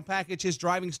new aero package, his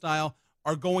driving style,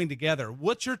 are going together.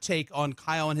 What's your take on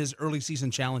Kyle and his early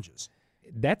season challenges?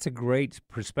 That's a great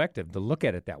perspective to look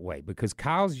at it that way, because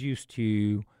Kyle's used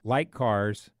to light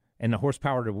cars and the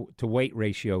horsepower to weight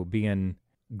ratio being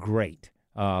great.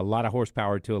 A lot of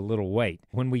horsepower to a little weight.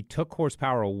 When we took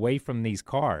horsepower away from these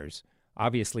cars,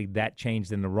 obviously that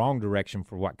changed in the wrong direction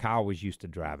for what Kyle was used to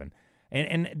driving.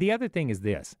 And the other thing is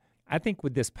this. I think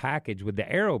with this package, with the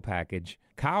aero package,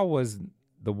 Kyle was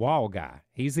the wall guy.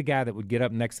 He's the guy that would get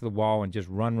up next to the wall and just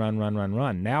run.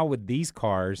 Now with these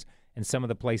cars and some of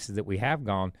the places that we have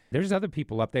gone, there's other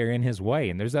people up there in his way,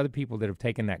 and there's other people that have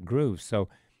taken that groove. So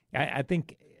I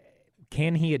think,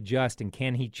 can he adjust and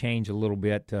can he change a little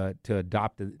bit to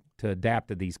to adapt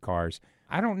to these cars?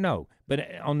 I don't know. But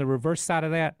on the reverse side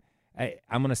of that,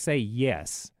 I'm going to say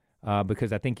yes,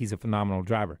 because I think he's a phenomenal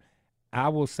driver. I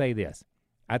will say this.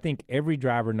 I think every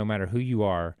driver, no matter who you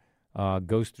are,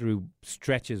 goes through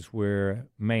stretches where,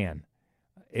 man,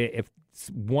 if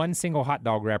one single hot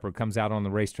dog wrapper comes out on the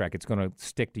racetrack, it's going to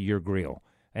stick to your grill.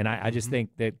 And I just think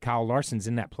that Kyle Larson's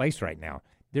in that place right now.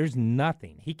 There's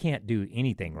nothing. He can't do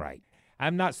anything right.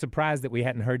 I'm not surprised that we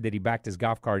hadn't heard that he backed his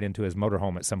golf cart into his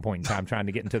motorhome at some point in time trying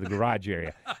to get into the garage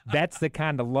area. That's the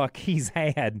kind of luck he's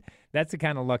had.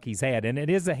 And it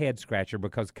is a head-scratcher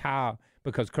because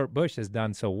Kurt Busch has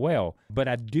done so well. But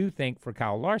I do think for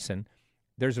Kyle Larson,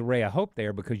 there's a ray of hope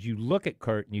there because you look at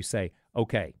Kurt and you say,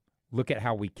 okay, look at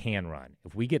how we can run.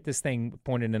 If we get this thing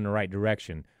pointed in the right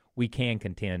direction, we can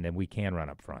contend and we can run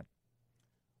up front.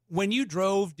 When you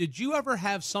drove, did you ever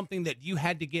have something that you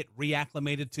had to get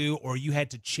reacclimated to or you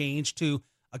had to change to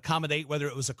accommodate, whether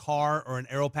it was a car or an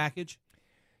aero package?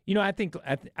 You know, I think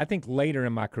later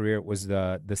in my career it was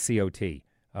the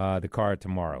COT, the car of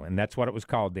tomorrow, and that's what it was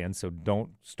called then. So don't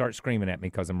start screaming at me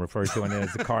because I'm referring to it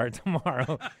as the car of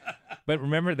tomorrow. But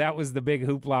remember, that was the big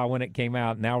hoopla when it came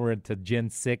out. Now we're into Gen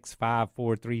 6, 5,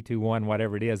 4, 3, 2, 1,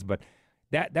 whatever it is. But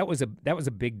that was a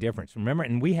big difference. Remember,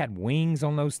 and we had wings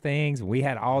on those things. We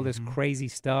had all this crazy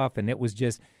stuff, and it was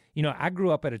just, you know, I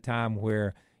grew up at a time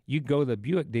where you'd go to the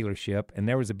Buick dealership, and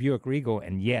there was a Buick Regal,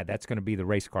 and yeah, that's going to be the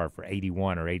race car for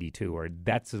 81 or 82, or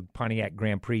that's a Pontiac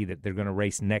Grand Prix that they're going to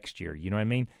race next year. You know what I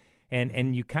mean?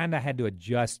 And you kind of had to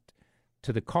adjust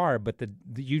to the car, but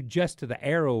you adjust to the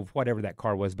aero of whatever that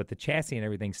car was, but the chassis and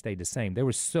everything stayed the same. There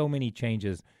were so many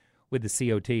changes with the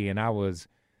COT, and I was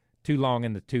too long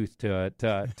in the tooth to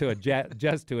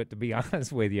adjust to it, to be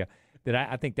honest with you, that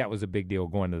I think that was a big deal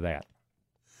going to that.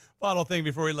 Final thing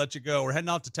before we let you go. We're heading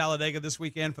out to Talladega this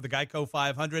weekend for the Geico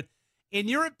 500. In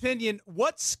your opinion,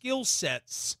 what skill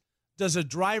sets does a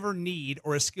driver need,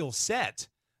 or a skill set,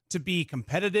 to be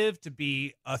competitive, to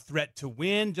be a threat to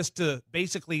win, just to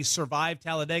basically survive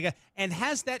Talladega? And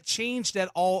has that changed at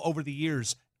all over the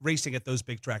years, racing at those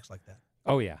big tracks like that?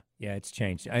 Oh, yeah. Yeah, it's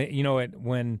changed.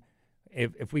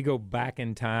 If we go back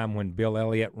in time when Bill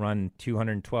Elliott run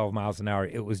 212 miles an hour,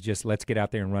 it was just let's get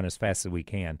out there and run as fast as we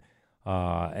can.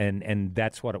 And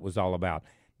that's what it was all about.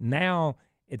 Now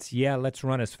it's, let's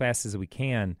run as fast as we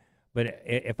can. But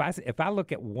if I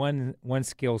look at one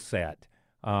skill set,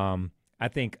 I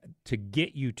think to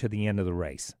get you to the end of the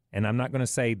race, and I'm not going to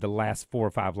say the last 4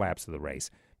 or 5 laps of the race,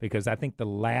 because I think the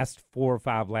last 4 or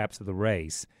 5 laps of the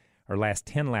race, or last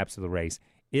 10 laps of the race,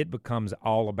 it becomes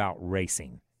all about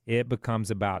racing. It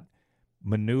becomes about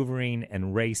maneuvering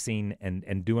and racing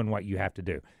and doing what you have to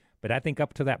do. But I think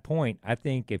up to that point, I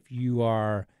think if you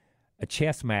are a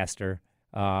chess master,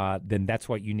 then that's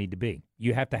what you need to be.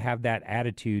 You have to have that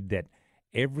attitude that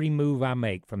every move I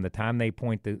make from the time they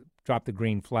drop the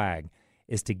green flag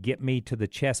is to get me to the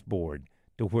chessboard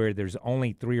to where there's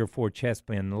only 3 or 4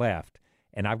 chessmen left,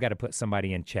 and I've got to put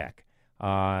somebody in check.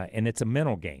 And it's a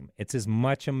mental game. It's as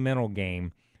much a mental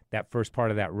game, that first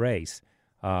part of that race,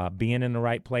 being in the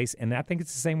right place. And I think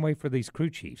it's the same way for these crew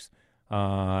chiefs,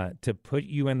 to put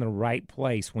you in the right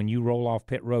place when you roll off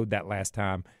pit road that last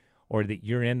time, or that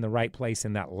you're in the right place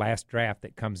in that last draft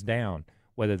that comes down,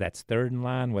 whether that's third in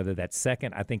line, whether that's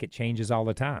second. I think it changes all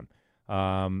the time.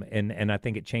 And I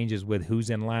think it changes with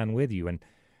who's in line with you. And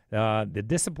the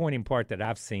disappointing part that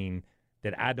I've seen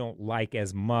that I don't like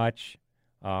as much,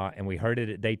 and we heard it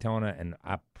at Daytona, and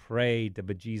I pray to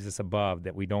bejesus above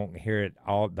that we don't hear it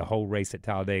the whole race at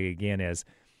Talladega again, is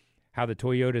how the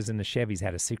Toyotas and the Chevys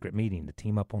had a secret meeting to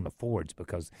team up on the Fords,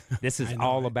 because this is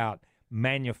all about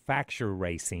manufacturer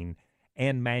racing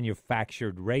and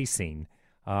manufactured racing.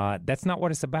 That's not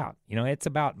what it's about. You know, it's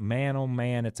about man on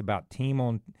man. It's about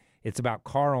it's about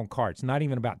car on car. It's not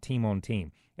even about team on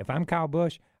team. If I'm Kyle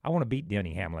Busch, I want to beat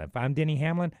Denny Hamlin. If I'm Denny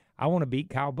Hamlin, I want to beat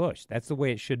Kyle Busch. That's the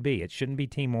way it should be. It shouldn't be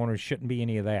team owners, shouldn't be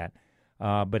any of that.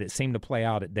 But it seemed to play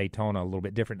out at Daytona a little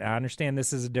bit different. I understand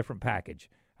this is a different package.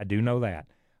 I do know that.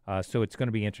 So it's going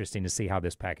to be interesting to see how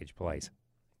this package plays.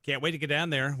 Can't wait to get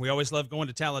down there. We always love going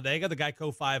to Talladega, the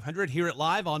Geico 500. Hear it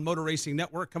live on Motor Racing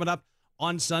Network coming up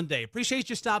on Sunday.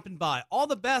 Appreciate you stopping by. All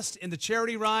the best in the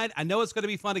charity ride. I know it's going to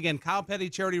be fun again.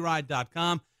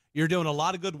 KylePettyCharityRide.com. You're doing a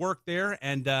lot of good work there,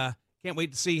 and can't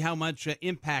wait to see how much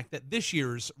impact that this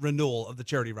year's renewal of the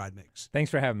charity ride makes.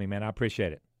 Thanks for having me, man. I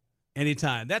appreciate it.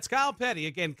 Anytime. That's Kyle Petty.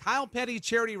 Again,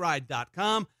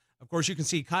 KylePettyCharityRide.com. Of course, you can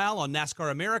see Kyle on NASCAR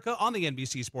America on the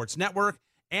NBC Sports Network.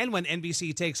 And when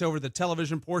NBC takes over the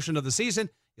television portion of the season,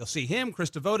 you'll see him, Chris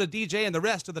Devoda, DJ, and the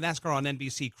rest of the NASCAR on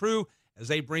NBC crew as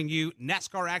they bring you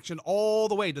NASCAR action all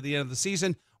the way to the end of the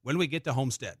season when we get to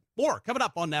Homestead. More coming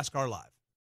up on NASCAR Live.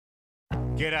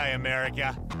 G'day,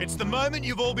 America. It's the moment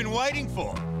you've all been waiting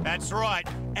for. That's right,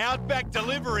 Outback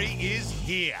Delivery is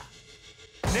here.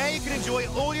 Now you can enjoy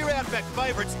all your Outback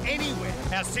favourites anywhere.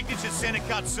 Our signature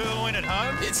centre-cut sirloin at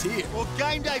home. It's here. Or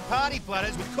game day party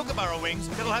platters with Kookaburra wings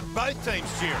that'll have both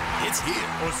teams cheering. It's here.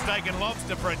 Or steak and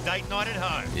lobster for a date night at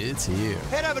home. It's here.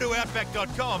 Head over to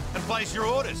Outback.com and place your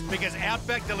orders because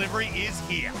Outback Delivery is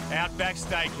here. Outback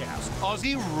Steakhouse.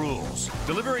 Aussie rules.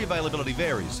 Delivery availability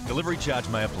varies. Delivery charge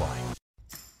may apply.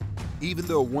 Even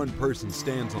though one person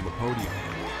stands on the podium,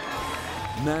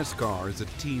 NASCAR is a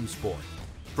team sport.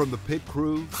 From the pit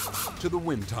crew to the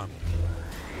wind tunnel.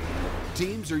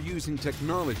 Teams are using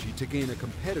technology to gain a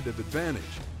competitive advantage,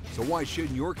 so why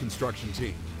shouldn't your construction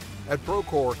team? At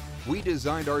Procore, we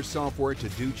designed our software to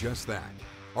do just that.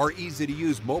 Our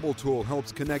easy-to-use mobile tool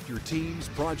helps connect your teams,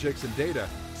 projects, and data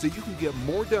so you can get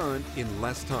more done in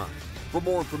less time. For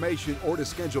more information or to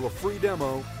schedule a free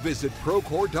demo, visit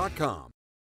Procore.com.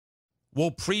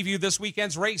 We'll preview this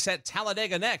weekend's race at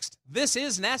Talladega next. This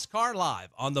is NASCAR Live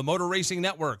on the Motor Racing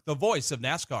Network, the voice of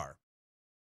NASCAR.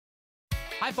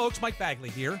 Hi, folks. Mike Bagley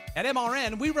here. At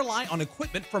MRN, we rely on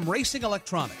equipment from Racing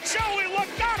Electronics. Joey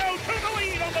Logano to the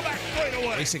lead on the back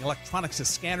straightaway. Racing Electronics has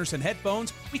scanners and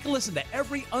headphones. We can listen to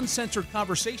every uncensored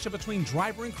conversation between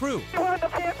driver and crew. You won the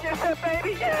championship,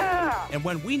 baby, yeah! And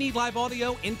when we need live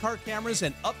audio, in-car cameras,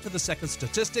 and up-to-the-second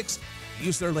statistics,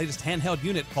 use their latest handheld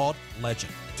unit called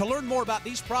Legend. To learn more about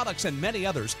these products and many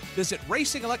others, visit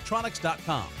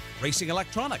racingelectronics.com. Racing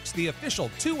Electronics, the official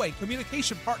two-way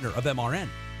communication partner of MRN.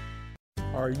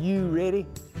 Are you ready?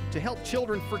 To help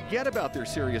children forget about their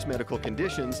serious medical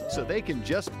conditions so they can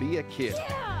just be a kid.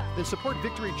 Then support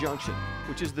Victory Junction,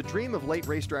 which is the dream of late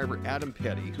race driver Adam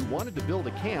Petty, who wanted to build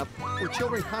a camp where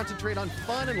children concentrate on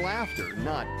fun and laughter,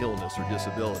 not illness or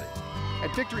disability.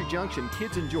 At Victory Junction,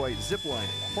 kids enjoy ziplining,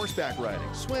 horseback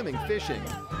riding, swimming, fishing,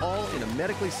 all in a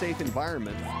medically safe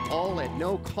environment, all at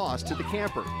no cost to the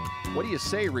camper. What do you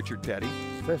say, Richard Petty?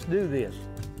 Let's do this.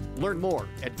 Learn more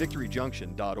at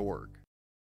victoryjunction.org.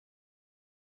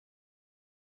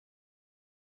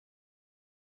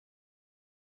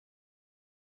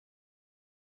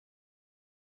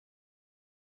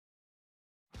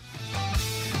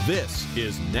 This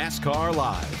is NASCAR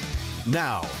Live.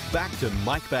 Now, back to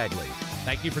Mike Bagley.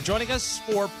 Thank you for joining us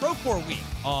for Procore Week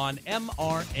on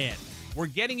MRN. We're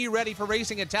getting you ready for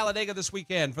racing at Talladega this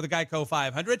weekend for the Geico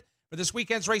 500. For this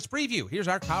weekend's race preview, here's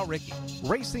our Kyle Rickey.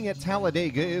 Racing at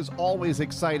Talladega is always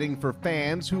exciting for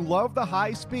fans who love the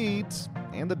high speeds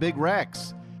and the big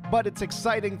wrecks. But it's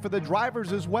exciting for the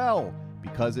drivers as well,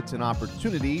 because it's an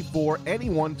opportunity for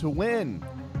anyone to win.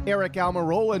 Eric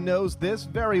Almirola knows this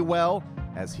very well,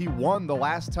 as he won the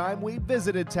last time we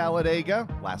visited Talladega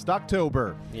last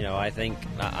October. You know, I think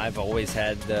I've always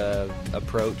had the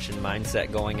approach and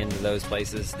mindset going into those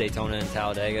places, Daytona and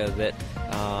Talladega, that,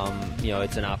 you know,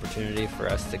 it's an opportunity for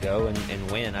us to go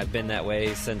and win. I've been that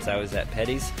way since I was at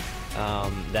Petty's.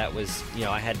 That was, you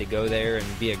know, I had to go there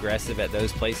and be aggressive at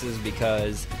those places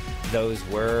because those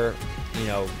were, you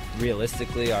know,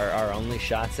 realistically our only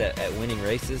shots at winning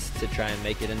races to try and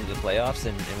make it into the playoffs,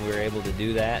 and we were able to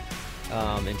do that.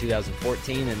 In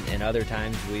 2014 and other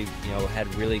times we've, you know,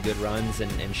 had really good runs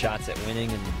and shots at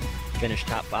winning and finished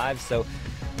top 5. So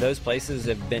those places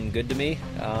have been good to me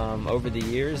over the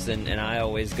years, and I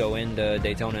always go into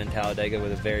Daytona and Talladega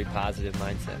with a very positive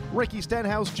mindset. Ricky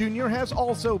Stenhouse Jr. has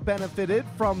also benefited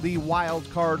from the wild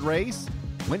card race,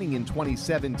 winning in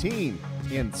 2017,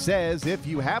 and says if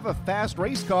you have a fast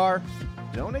race car,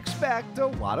 don't expect a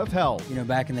lot of help. You know,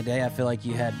 back in the day, I feel like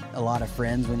you had a lot of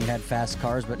friends when you had fast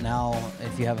cars, but now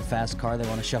if you have a fast car, they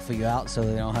want to shuffle you out so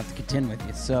they don't have to contend with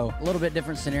you. So a little bit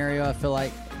different scenario. I feel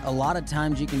like a lot of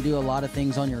times you can do a lot of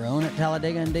things on your own at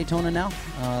Talladega and Daytona now,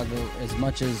 as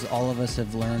much as all of us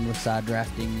have learned with side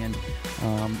drafting. And,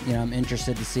 you know, I'm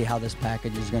interested to see how this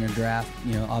package is going to draft,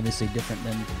 you know, obviously different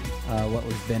than what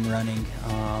we've been running.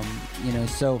 You know,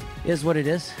 so it is what it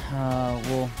is.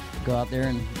 We'll go out there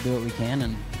and do what we can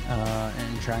and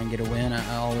try and get a win.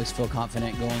 I always feel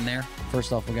confident going there.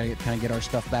 First off, we got to kind of get our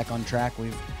stuff back on track.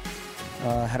 We've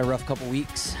had a rough couple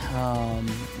weeks,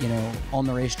 you know, on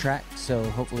the racetrack. So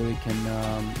hopefully we can,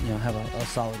 you know, have a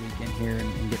solid weekend here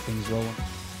and get things rolling.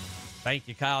 Thank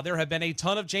you, Kyle. There have been a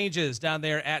ton of changes down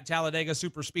there at Talladega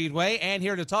Superspeedway, and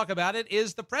here to talk about it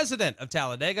is the president of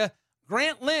Talladega,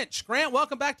 Grant Lynch. Grant,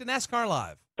 welcome back to NASCAR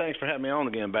Live. Thanks for having me on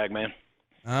again, Bagman.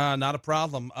 Not a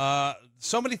problem.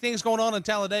 So many things going on in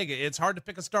Talladega. It's hard to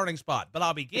pick a starting spot, but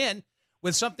I'll begin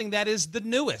with something that is the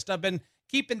newest. I've been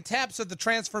keeping tabs of the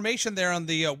transformation there on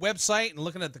the website and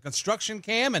looking at the construction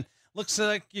cam, and looks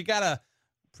like you got a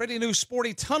pretty new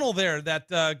sporty tunnel there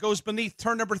that goes beneath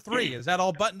turn number 3. Is that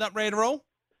all buttoned up, ready to roll?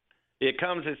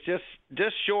 It's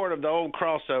just short of the old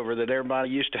crossover that everybody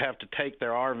used to have to take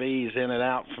their RVs in and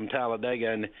out from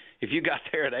Talladega. And if you got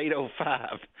there at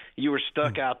 8:05, you were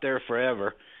stuck out there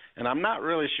forever. And I'm not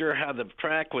really sure how the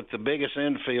track with the biggest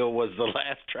infield was the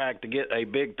last track to get a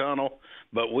big tunnel,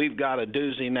 but we've got a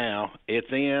doozy now.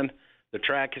 It's in. The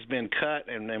track has been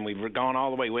cut, and then we've gone all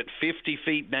the way. We went 50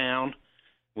 feet down.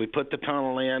 We put the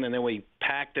tunnel in, and then we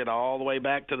packed it all the way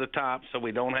back to the top so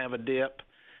we don't have a dip.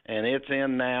 And it's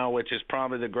in now, which is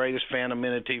probably the greatest fan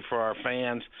amenity for our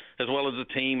fans, as well as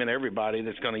the team and everybody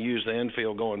that's going to use the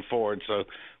infield going forward. So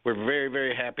we're very,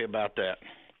 very happy about that.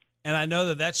 And I know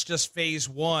that that's just phase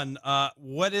 1.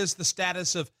 What is the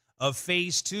status of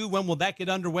phase 2? When will that get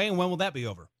underway, and when will that be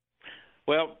over?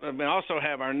 Well, we also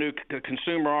have our new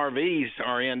consumer RVs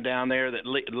are in down there that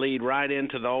lead right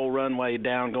into the old runway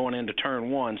down going into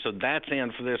turn 1. So that's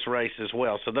in for this race as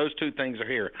well. So those two things are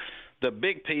here. The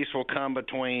big piece will come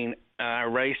between our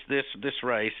race, this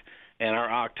race, and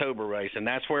our October race, and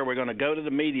that's where we're going to go to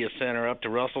the media center, up to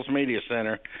Russell's Media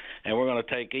Center, and we're going to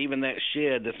take even that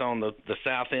shed that's on the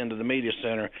south end of the media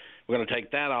center. We're going to take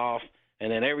that off,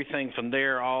 and then everything from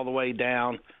there all the way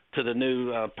down to the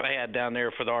new pad down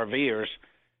there for the RVers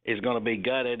is going to be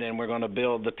gutted, and we're going to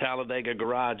build the Talladega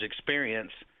Garage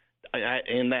experience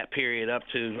in that period up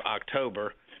to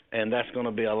October. And that's going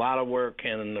to be a lot of work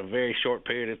in a very short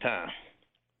period of time.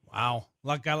 Wow.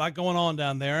 Got a lot going on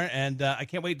down there, and I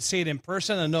can't wait to see it in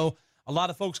person. I know a lot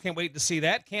of folks can't wait to see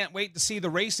that. Can't wait to see the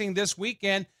racing this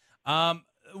weekend.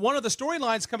 One of the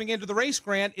storylines coming into the race,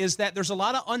 Grant, is that there's a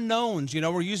lot of unknowns. You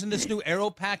know, we're using this new aero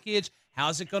package.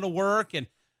 How's it going to work? And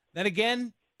then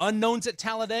again, unknowns at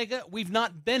Talladega. We've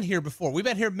not been here before. We've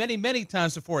been here many, many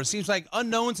times before. It seems like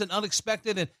unknowns and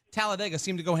unexpected and Talladega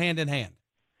seem to go hand in hand.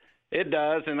 It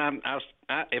does, and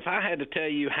if I had to tell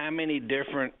you how many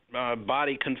different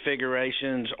body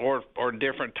configurations or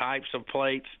different types of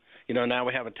plates, you know, now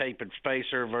we have a tapered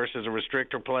spacer versus a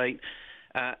restrictor plate,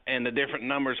 and the different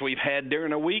numbers we've had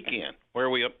during a weekend, where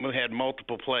we had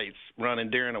multiple plates running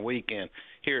during a weekend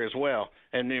here as well.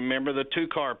 And remember the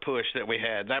 2-car push that we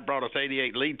had? That brought us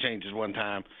 88 lead changes one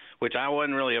time, which I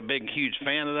wasn't really a huge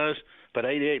fan of those, but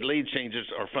 88 lead changes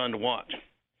are fun to watch.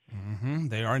 Mm-hmm,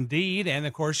 they are indeed. And,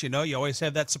 of course, you know, you always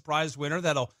have that surprise winner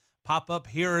that'll pop up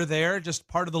here or there, just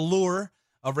part of the lure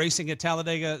of racing at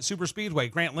Talladega Superspeedway.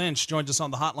 Grant Lynch joins us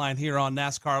on the hotline here on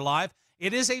NASCAR Live.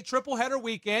 It is a triple-header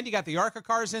weekend. You got the ARCA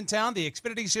cars in town, the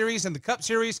Xfinity Series, and the Cup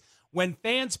Series. When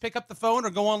fans pick up the phone or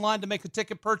go online to make a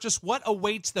ticket purchase, what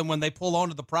awaits them when they pull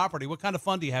onto the property? What kind of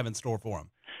fun do you have in store for them?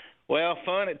 Well,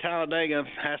 fun at Talladega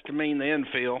has to mean the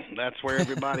infield. That's where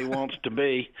everybody wants to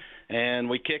be. And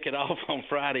we kick it off on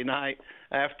Friday night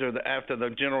after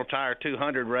the General Tire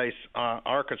 200 race,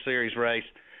 ARCA Series race,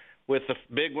 with the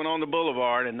big one on the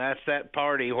boulevard, and that's that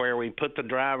party where we put the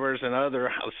drivers and other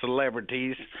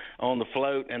celebrities on the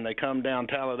float, and they come down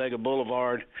Talladega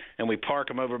Boulevard, and we park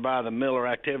them over by the Miller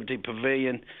Activity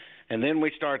Pavilion, and then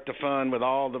we start the fun with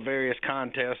all the various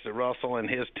contests that Russell and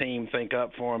his team think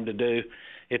up for them to do.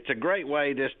 It's a great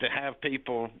way just to have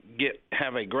people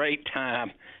have a great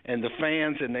time, and the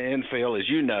fans in the infield, as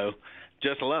you know,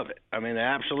 just love it. I mean, they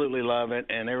absolutely love it,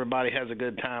 and everybody has a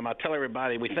good time. I tell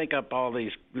everybody, we think up all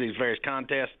these various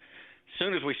contests. As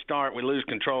soon as we start, we lose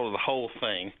control of the whole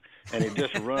thing, and it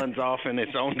just runs off in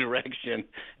its own direction,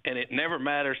 and it never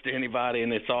matters to anybody,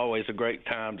 and it's always a great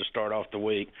time to start off the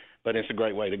week, but it's a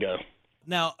great way to go.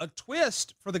 Now, a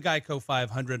twist for the Geico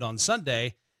 500 on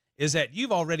Sunday is that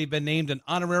you've already been named an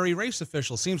honorary race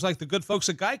official. Seems like the good folks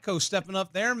at Geico stepping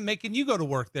up there and making you go to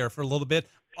work there for a little bit,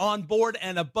 on board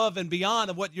and above and beyond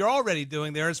of what you're already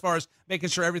doing there as far as making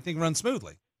sure everything runs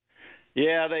smoothly.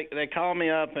 Yeah, they called me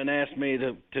up and asked me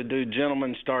to do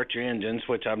Gentlemen Start Your Engines,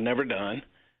 which I've never done.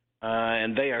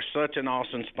 And they are such an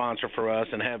awesome sponsor for us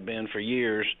and have been for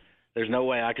years. There's no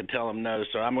way I could tell them no,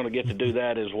 so I'm going to get to do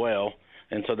that as well.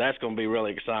 And so that's going to be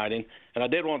really exciting. And I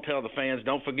did want to tell the fans,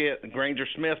 don't forget, Granger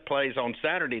Smith plays on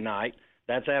Saturday night.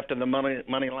 That's after the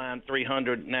Moneyline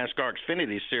 300 NASCAR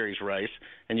Xfinity Series race,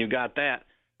 and you got that.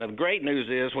 Now, the great news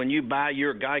is when you buy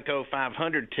your Geico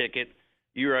 500 ticket,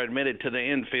 you're admitted to the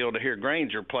infield to hear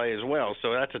Granger play as well.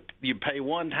 So you pay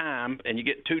one time, and you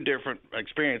get 2 different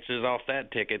experiences off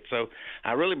that ticket. So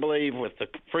I really believe with the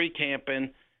free camping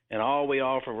and all we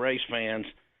offer race fans,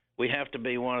 we have to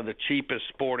be one of the cheapest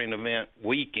sporting event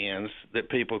weekends that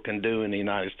people can do in the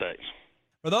United States.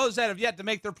 For those that have yet to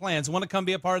make their plans, want to come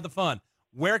be a part of the fun,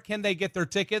 where can they get their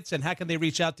tickets, and how can they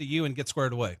reach out to you and get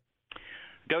squared away?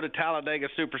 Go to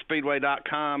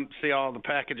TalladagaSuperspeedway.com, see all the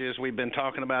packages we've been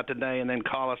talking about today, and then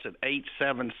call us at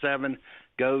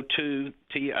Go to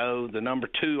T-O, the number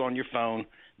 2 on your phone,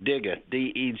 Digga,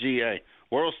 D-E-G-A.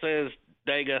 World says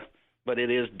Dega, but it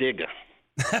is Digga.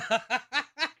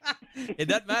 It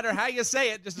doesn't matter how you say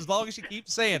it, just as long as you keep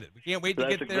saying it. We can't wait to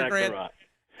get there, exactly Grant. Right.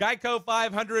 Geico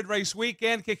 500 race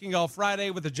weekend kicking off Friday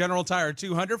with the General Tire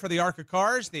 200 for the ARCA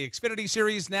cars, the Xfinity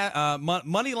Series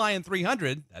Money Lion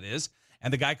 300, that is,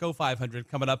 and the Geico 500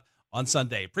 coming up on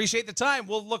Sunday. Appreciate the time.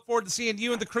 We'll look forward to seeing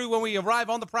you and the crew when we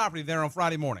arrive on the property there on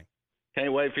Friday morning.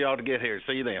 Can't wait for y'all to get here.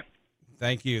 See you then.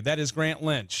 Thank you. That is Grant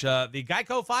Lynch. The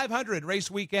Geico 500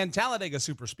 race weekend, Talladega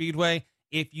Superspeedway.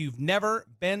 If you've never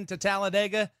been to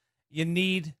Talladega, you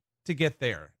need to get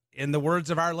there. In the words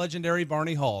of our legendary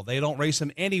Barney Hall, they don't race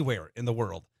them anywhere in the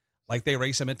world like they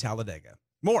race them at Talladega.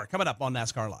 More coming up on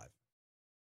NASCAR Live.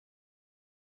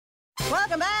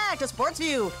 Welcome back to Sports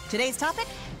View. Today's topic,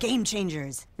 game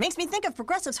changers. Makes me think of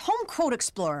Progressive's Home Quote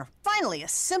Explorer. Finally, a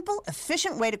simple,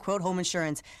 efficient way to quote home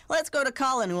insurance. Let's go to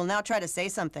Colin, who will now try to say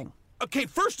something. Okay,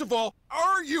 first of all,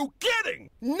 are you kidding?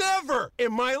 Never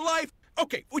in my life.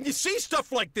 Okay, when you see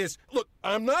stuff like this, look,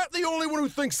 I'm not the only one who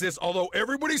thinks this, although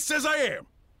everybody says I am.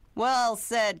 Well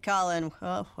said, Colin.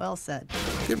 Well said.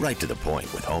 Get right to the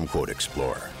point with Home Quote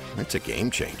Explorer. It's a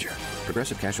game changer.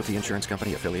 Progressive Casualty Insurance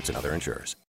Company, affiliates, and other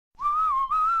insurers.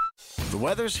 The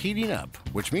weather's heating up,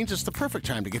 which means it's the perfect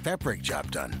time to get that brake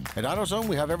job done. At AutoZone,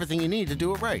 we have everything you need to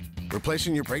do it right.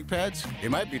 Replacing your brake pads?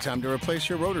 It might be time to replace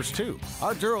your rotors, too.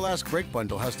 Our Duralast brake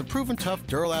bundle has the proven tough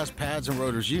Duralast pads and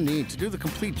rotors you need to do the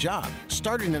complete job,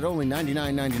 starting at only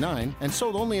 $99.99 and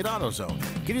sold only at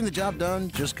AutoZone. Getting the job done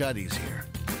just got easier.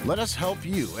 Let us help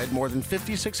you at more than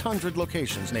 5,600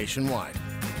 locations nationwide.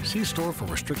 See store for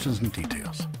restrictions and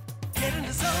details. Get in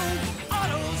the zone,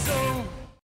 AutoZone.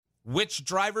 Which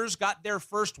drivers got their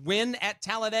first win at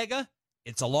Talladega?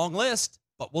 It's a long list,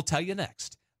 but we'll tell you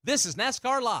next. This is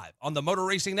NASCAR Live on the Motor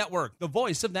Racing Network, the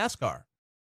voice of NASCAR.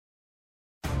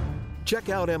 Check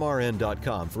out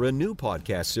MRN.com for a new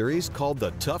podcast series called The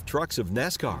Tough Trucks of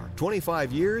NASCAR.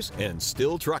 25 years and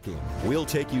still trucking. We'll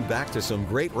take you back to some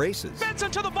great races. Benson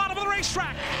to the bottom of the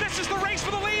racetrack. This is the race for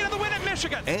the lead and the win at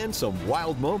Michigan. And some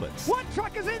wild moments. One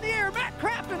truck is in the air. Matt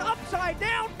Crafton upside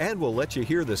down. And we'll let you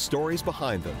hear the stories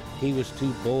behind them. He was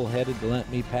too bullheaded to let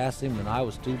me pass him, and I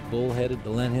was too bullheaded to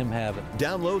let him have it.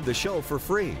 Download the show for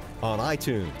free on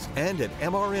iTunes and at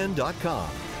MRN.com.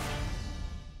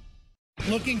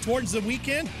 Looking towards the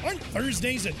weekend? Aren't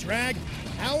Thursdays a drag?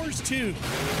 Ours too.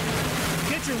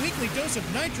 Get your weekly dose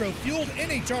of nitro-fueled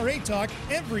NHRA talk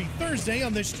every Thursday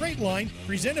on The Straight Line,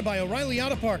 presented by O'Reilly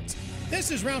Auto Parts. This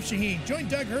is Ralph Shaheen. Join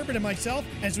Doug Herbert and myself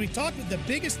as we talk with the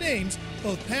biggest names,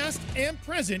 both past and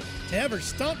present, to ever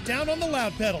stomp down on the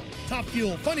loud pedal. Top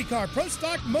Fuel, Funny Car, Pro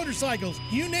Stock, motorcycles,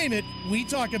 you name it, we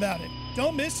talk about it.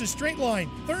 Don't miss The Straight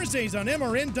Line, Thursdays on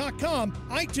MRN.com,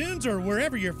 iTunes, or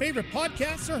wherever your favorite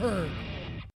podcasts are heard.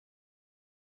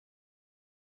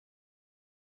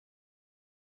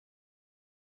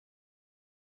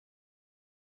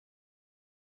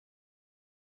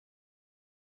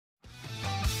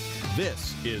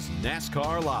 This is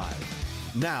NASCAR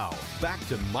Live. Now, back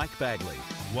to Mike Bagley.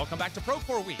 Welcome back to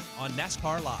Procore Week on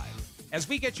NASCAR Live. As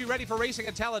we get you ready for racing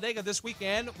at Talladega this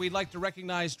weekend, we'd like to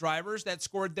recognize drivers that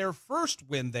scored their first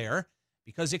win there,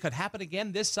 because it could happen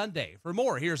again this Sunday. For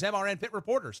more, here's MRN pit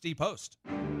reporter Steve Post.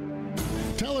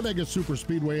 Talladega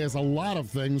Superspeedway has a lot of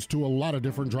things to a lot of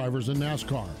different drivers in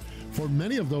NASCAR. For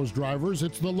many of those drivers,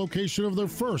 it's the location of their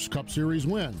first Cup Series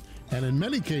win, and in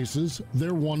many cases,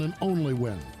 their one and only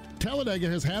win. Talladega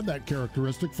has had that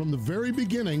characteristic from the very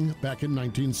beginning back in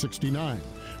 1969.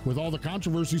 With all the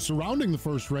controversy surrounding the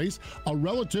first race, a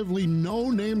relatively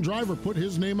no-name driver put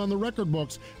his name on the record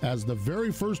books as the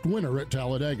very first winner at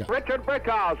Talladega. Richard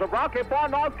Brickhouse of Rocky Point,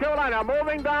 North Carolina,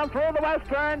 moving down through the west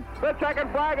turn. The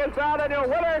checkered flag is down, and your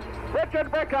winner,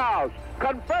 Richard Brickhouse.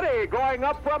 Confetti going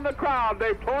up from the crowd.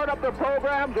 They've torn up the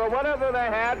programs or whatever they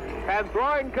had and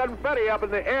throwing confetti up in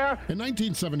the air. In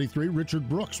 1973, Richard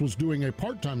Brooks was doing a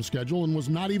part-time schedule and was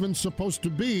not even supposed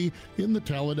to be in the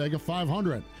Talladega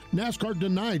 500. NASCAR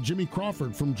denied Jimmy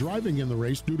Crawford from driving in the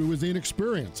race due to his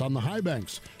inexperience on the high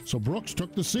banks. So Brooks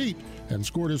took the seat and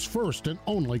scored his first and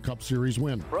only Cup Series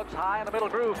win. Brooks high in the middle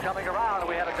groove coming around.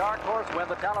 We had a dark horse win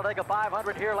the Talladega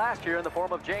 500 here last year in the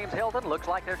form of James Hilton. Looks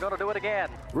like they're going to do it again.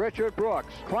 Richard Brooks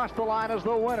Brooks crossed the line as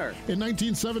the winner. In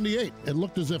 1978, it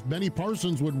looked as if Benny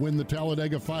Parsons would win the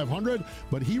Talladega 500,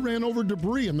 but he ran over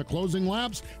debris in the closing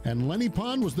laps, and Lenny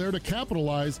Pond was there to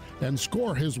capitalize and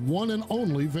score his one and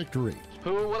only victory.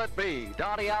 Who will it be,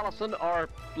 Donnie Allison or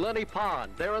Lenny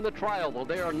Pond? They're in the tri-oval.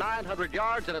 They are 900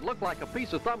 yards, and it looked like a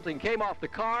piece of something came off the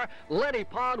car. Lenny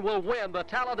Pond will win the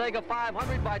Talladega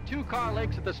 500 by 2 car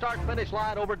lengths at the start-finish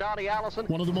line over Donnie Allison.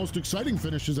 One of the most exciting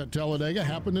finishes at Talladega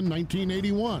happened in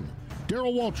 1981.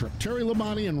 Darrell Waltrip, Terry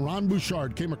Labonte, and Ron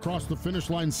Bouchard came across the finish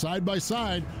line side by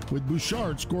side, with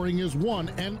Bouchard scoring his one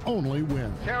and only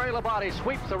win. Terry Labonte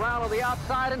sweeps around on the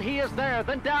outside, and he is there.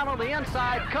 Then down on the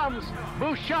inside comes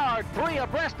Bouchard. 3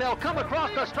 abreast. They'll come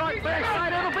across the start-finish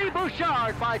line. It'll be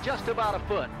Bouchard by just about a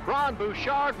foot. Ron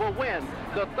Bouchard will win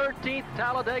the 13th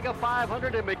Talladega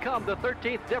 500 and become the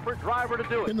 13th different driver to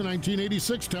do it. In the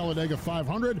 1986 Talladega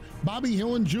 500, Bobby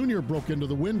Hillen Jr. broke into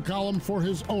the win column for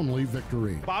his only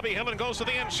victory. Bobby Hillen goes to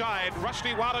the inside.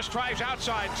 Rusty Wallace drives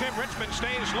outside. Tim Richmond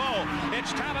stays low.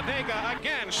 It's Talladega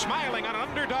again, smiling on an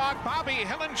underdog. Bobby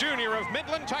Hillen Jr. of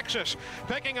Midland, Texas,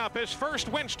 picking up his first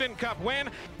Winston Cup win.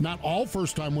 Not all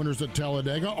first-time winners at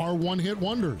Talladega are one-hit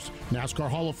wonders. NASCAR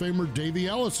Hall of Famer Davey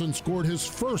Ellison scored his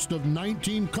first of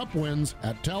 19 Cup wins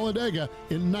at Talladega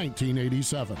in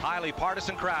 1987. Highly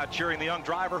partisan crowd cheering the young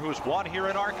driver who's won here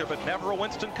in ARCA but never a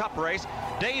Winston Cup race.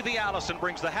 Davey Allison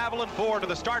brings the Haviland Ford to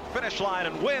the start-finish line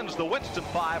and wins the Winston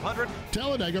 500.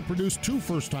 Talladega produced 2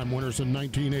 first-time winners in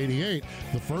 1988.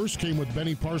 The first came with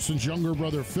Benny Parsons' younger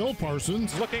brother Phil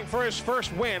Parsons. Looking for his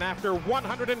first win after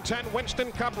 110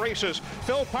 Winston Cup races.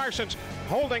 Phil Parsons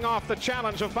holding off the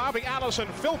challenge of Bobby Allison.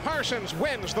 Phil Parsons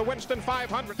wins the Winston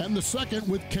 500. And the second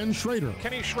with Ken Schrader.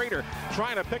 Kenny Schrader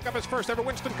trying to pick up his first ever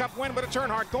Winston Cup win, but it's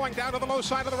Earnhardt going down to the low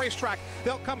side of the racetrack.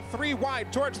 They'll come 3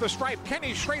 wide towards the stripe.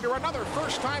 Kenny Schrader, another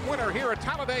first-time winner here at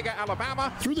Talladega,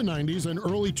 Alabama. Through the 90s and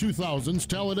early 2000s,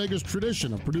 Talladega's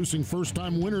tradition of producing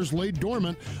first-time winners lay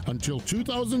dormant until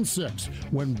 2006,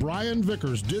 when Brian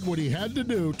Vickers did what he had to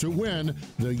do to win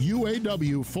the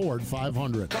UAW Ford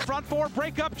 500. The front 4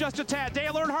 break up just a tad.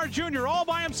 Dale Earnhardt Jr. all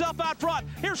by himself out front.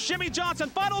 Here's Shimmy Johnson.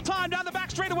 Final time down the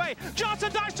back straightaway.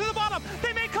 Johnson dives to the bottom.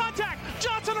 They make contact.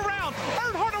 Johnson around.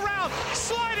 Earnhardt around.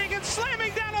 Sliding and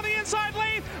slamming down on the inside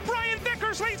lane. Brian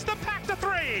Vickers leads the pack to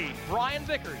 3. Brian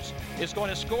Vickers is going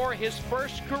to score his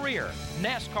first career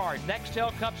NASCAR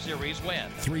Nextel Cup Series win.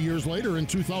 3 years later, in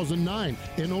 2009,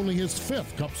 in only his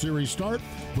 5th Cup Series start,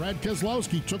 Brad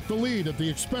Keselowski took the lead at the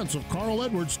expense of Carl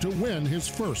Edwards to win his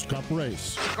first Cup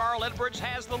race. Carl Edwards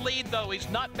has the lead, though. He's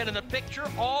not been in the picture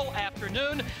all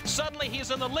afternoon. Suddenly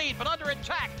he's in the lead, but under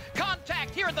attack.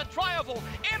 Contact here in the tri-oval.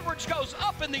 Edwards goes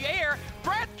up in the air.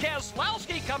 Brad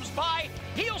Keselowski comes by.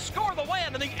 He'll score the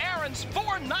win in the Aaron's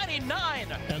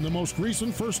 499. And the most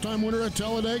recent first-time winner at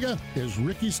Talladega is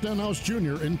Ricky Stenhouse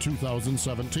Jr. in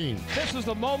 2017. This is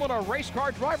the moment a race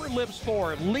car driver lives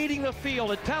for, leading the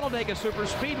field at Talladega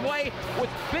Superspeedway with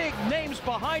big names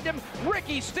behind him.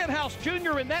 Ricky Stenhouse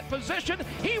Jr. in that position.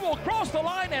 He will cross the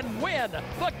line and win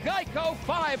the Geico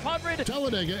 500.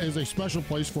 Talladega is a special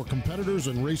place for competitors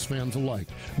and race fans alike.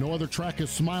 No other track has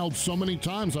smiled so many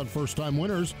times on first-time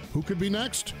winners. Who could be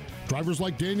next? Drivers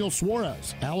like Daniel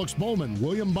Suarez, Alex Bowman,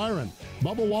 William Byron,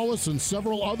 Bubba Wallace, and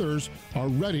several others are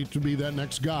ready to be that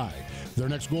next guy. Their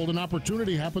next golden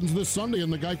opportunity happens this Sunday in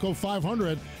the Geico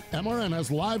 500. MRN has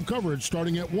live coverage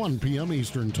starting at 1 p.m.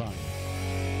 Eastern Time.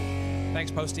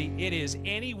 Thanks, Posty. It is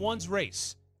anyone's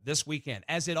race this weekend,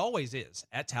 as it always is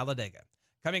at Talladega.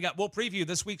 Coming up, we'll preview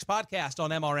this week's podcast on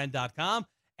MRN.com,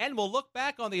 and we'll look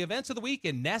back on the events of the week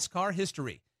in NASCAR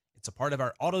history. It's a part of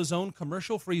our AutoZone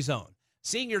commercial-free zone.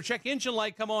 Seeing your check engine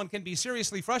light come on can be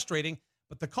seriously frustrating,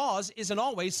 but the cause isn't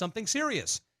always something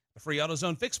serious. The free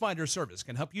AutoZone Fix Finder service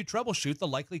can help you troubleshoot the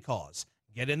likely cause.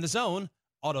 Get in the zone,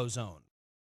 AutoZone.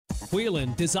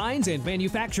 Whelen designs and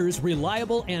manufactures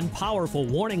reliable and powerful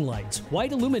warning lights,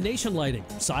 white illumination lighting,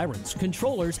 sirens,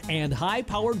 controllers, and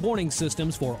high-powered warning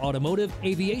systems for automotive,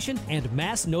 aviation, and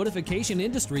mass notification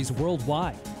industries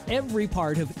worldwide. Every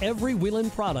part of every Whelen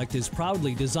product is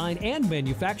proudly designed and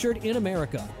manufactured in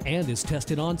America and is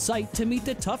tested on site to meet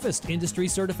the toughest industry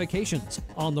certifications.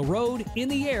 On the road, in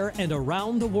the air, and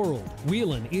around the world,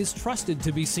 Whelen is trusted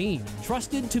to be seen,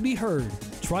 trusted to be heard,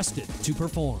 trusted to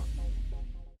perform.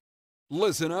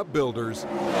 Listen up, builders.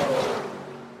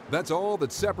 That's all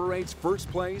that separates first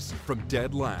place from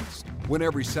dead last. When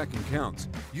every second counts,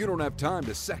 you don't have time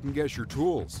to second-guess your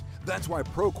tools. That's why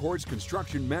Procord's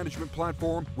construction management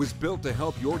platform was built to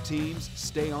help your teams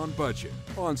stay on budget,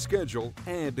 on schedule,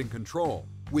 and in control.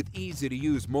 With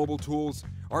easy-to-use mobile tools,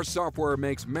 our software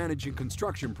makes managing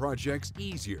construction projects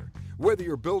easier, whether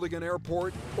you're building an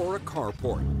airport or a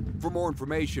carport. For more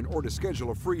information or to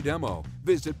schedule a free demo,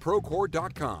 visit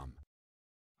Procore.com.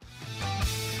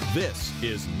 This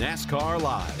is NASCAR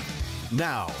Live.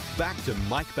 Now, back to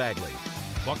Mike Bagley.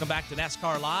 Welcome back to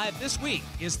NASCAR Live. This week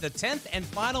is the 10th and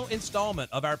final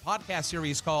installment of our podcast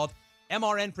series called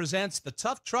MRN Presents The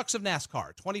Tough Trucks of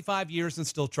NASCAR, 25 years and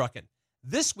still trucking.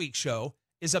 This week's show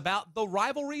is about the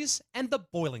rivalries and the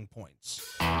boiling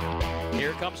points.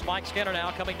 Here comes Mike Skinner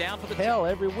now coming down for the Hell,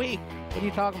 every week. What are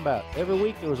you talking about? Every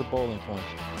week there was a bowling point.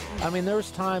 I mean, there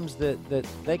was times that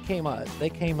they came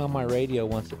on my radio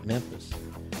once at Memphis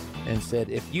and said,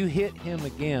 if you hit him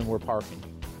again, we're parking.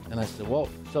 And I said, well,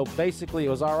 so basically it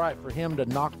was all right for him to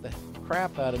knock the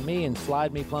crap out of me and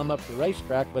slide me plumb up the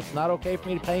racetrack, but it's not okay for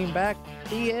me to pay him back?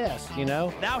 Yes, you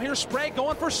know. Now here's Sprague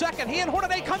going for second. He and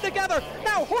Hornaday come together.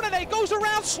 Now Hornaday goes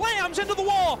around, slams into the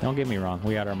wall. Don't get me wrong.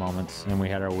 We had our moments, and we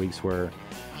had our weeks where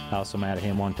I was so mad at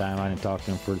him one time I didn't talk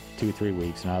to him for 2-3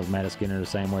 weeks, and I was mad at Skinner the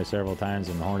same way several times,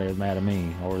 and Hornaday was mad at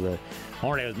me.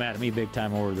 Hornaday was mad at me big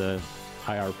time over the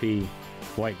IRP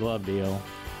white glove deal,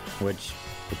 which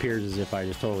appears as if I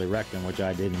just totally wrecked him, which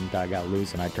I didn't. I got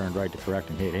loose, and I turned right to correct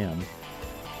and hit him.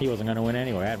 He wasn't going to win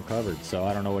anyway. I had him covered, so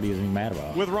I don't know what he was even mad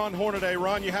about. With Ron Hornaday,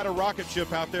 Ron, you had a rocket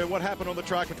ship out there. What happened on the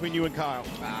track between you and Kyle?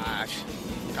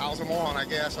 Kyle's a moron, I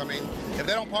guess. I mean, if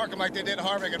they don't park him like they did at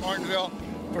Harvick and Martinsville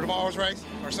for tomorrow's race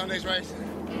or Sunday's race,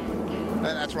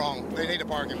 that's wrong. They need to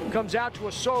park him. Comes out to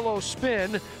a solo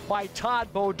spin by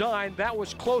Todd Bodine. That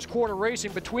was close quarter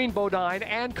racing between Bodine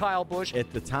and Kyle Busch.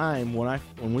 At the time,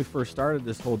 when we first started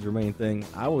this whole Germain thing,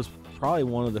 I was probably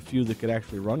one of the few that could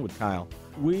actually run with Kyle.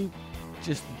 We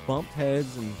just bumped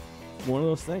heads, and one of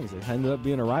those things. It ended up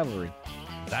being a rivalry.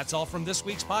 That's all from this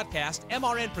week's podcast.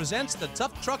 MRN presents The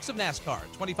Tough Trucks of NASCAR,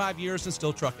 25 years and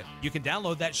still trucking. You can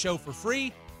download that show for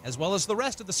free, as well as the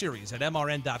rest of the series at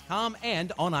MRN.com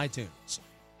and on iTunes.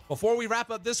 Before we wrap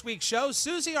up this week's show,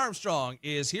 Susie Armstrong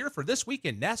is here for This Week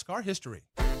in NASCAR History.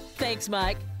 Thanks,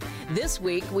 Mike. This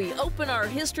week, we open our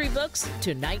history books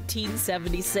to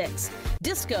 1976.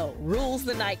 Disco rules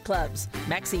the nightclubs.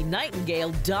 Maxine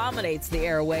Nightingale dominates the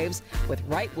airwaves with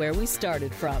Right Where We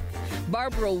Started From.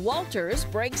 Barbara Walters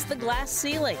breaks the glass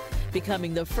ceiling,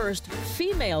 becoming the first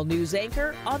female news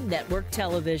anchor on network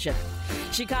television.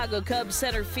 Chicago Cubs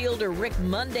center fielder Rick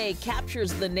Monday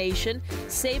captures the nation,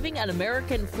 saving an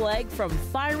American flag from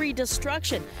fiery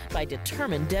destruction by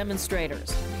determined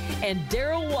demonstrators. And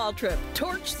Darrell Waltrip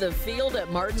torched the field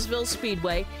at Martinsville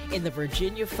Speedway in the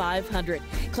Virginia 500,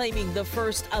 claiming the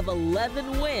first of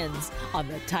 11 wins on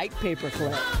the tight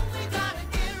paperclip.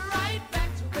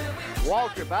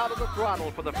 Waltrip out of the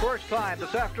throttle for the first time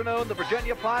this afternoon, the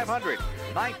Virginia 500.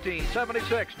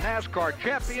 1976 NASCAR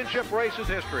Championship Races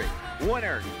history.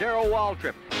 Winner, Darrell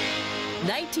Waltrip.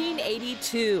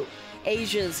 1982.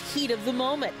 Asia's Heat of the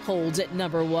Moment holds at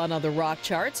 #1 on the rock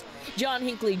charts. John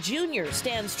Hinckley Jr.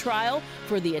 stands trial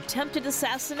for the attempted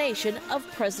assassination of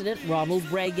President Ronald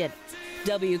Reagan.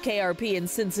 WKRP in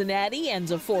Cincinnati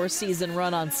ends a 4-season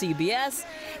run on CBS,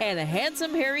 and a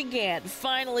handsome Harry Gant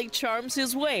finally charms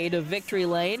his way to victory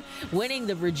lane, winning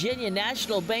the Virginia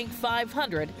National Bank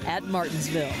 500 at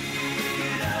Martinsville.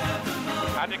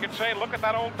 And you can say, look at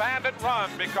that old bandit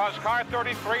run, because car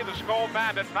 33, the Skull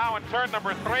Bandit, now in turn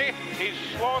number 3. He's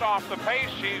slowed off the pace.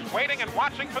 He's waiting and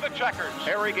watching for the checkers.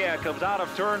 Harry Gant comes out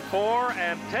of turn 4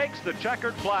 and takes the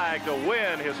checkered flag to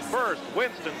win his first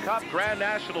Winston Cup Grand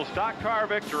National Stock Car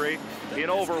victory in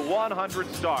over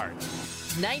 100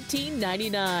 starts.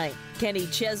 1999. Kenny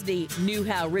Chesney knew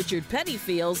how Richard Petty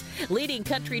feels, leading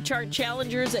country chart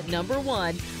challengers at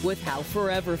 #1 with How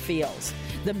Forever Feels.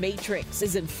 The Matrix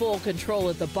is in full control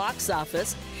at the box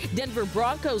office. Denver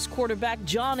Broncos quarterback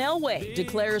John Elway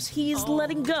declares he's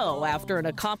letting go after an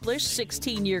accomplished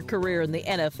 16-year career in the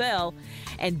NFL.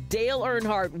 And Dale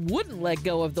Earnhardt wouldn't let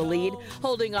go of the lead,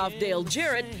 holding off Dale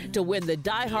Jarrett to win the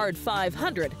Die Hard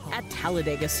 500 at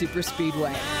Talladega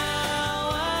Superspeedway.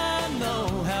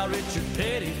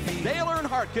 Dale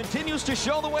Earnhardt continues to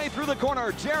show the way through the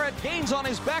corner. Jarrett gains on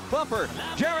his back bumper.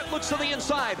 Jarrett looks to the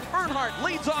inside. Earnhardt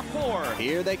leads off 4.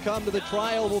 Here they come to the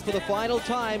trial for the final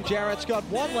time. Jarrett's got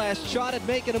one last shot at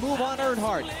making a move on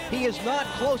Earnhardt. He is not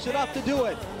close enough to do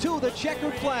it. To the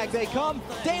checkered flag they come.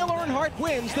 Dale Earnhardt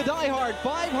wins the Die Hard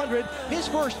 500, his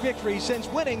first victory since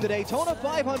winning the Daytona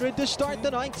 500 to start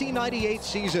the 1998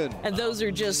 season. And those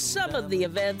are just some of the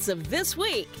events of this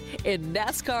week in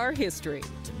NASCAR history.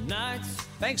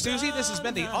 Thanks, Susie. This has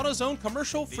been the AutoZone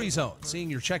Commercial Free Zone. Seeing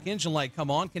your check engine light come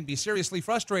on can be seriously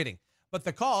frustrating, but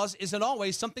the cause isn't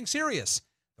always something serious.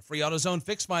 The free AutoZone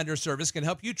Fix Finder service can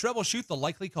help you troubleshoot the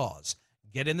likely cause.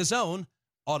 Get in the zone,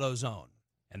 AutoZone.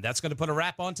 And that's going to put a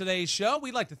wrap on today's show.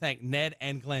 We'd like to thank Ned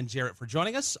and Glenn Jarrett for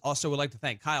joining us. Also, we'd like to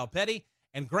thank Kyle Petty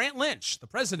and Grant Lynch, the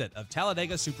president of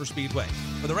Talladega Superspeedway.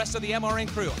 For the rest of the MRN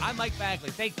crew, I'm Mike Bagley.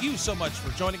 Thank you so much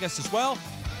for joining us as well.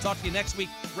 Talk to you next week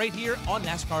right here on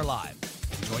NASCAR Live.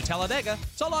 Enjoy Talladega.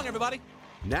 So long, everybody.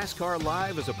 NASCAR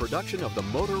Live is a production of the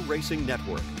Motor Racing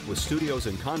Network with studios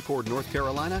in Concord, North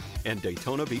Carolina and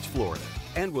Daytona Beach, Florida.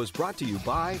 And was brought to you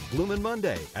by Bloomin'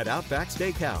 Monday at Outback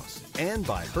Steakhouse and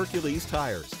by Hercules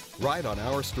Tires, right on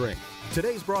our string.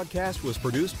 Today's broadcast was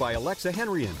produced by Alexa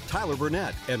Henrian, Tyler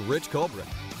Burnett, and Rich Colbert.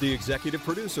 The executive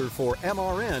producer for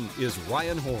MRN is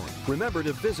Ryan Horn. Remember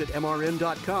to visit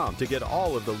MRN.com to get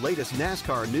all of the latest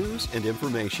NASCAR news and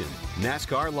information.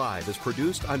 NASCAR Live is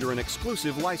produced under an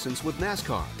exclusive license with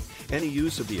NASCAR. Any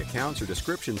use of the accounts or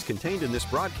descriptions contained in this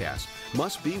broadcast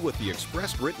must be with the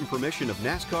express written permission of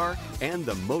NASCAR and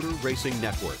the Motor Racing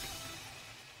Network.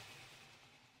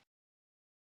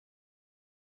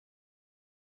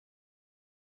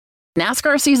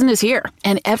 NASCAR season is here,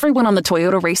 and everyone on the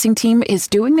Toyota racing team is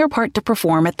doing their part to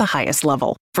perform at the highest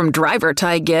level. From driver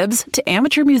Ty Gibbs to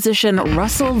amateur musician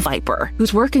Russell Viper,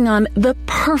 who's working on the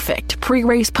perfect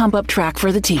pre-race pump-up track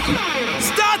for the team.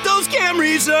 Start those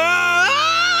Camrys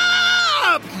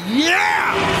up!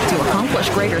 Yeah! To accomplish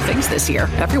greater things this year,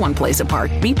 everyone plays a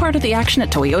part. Be part of the action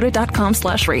at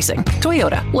toyota.com/racing.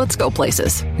 Toyota, let's go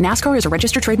places. NASCAR is a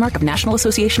registered trademark of National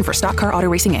Association for Stock Car Auto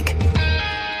Racing,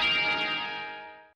 Inc.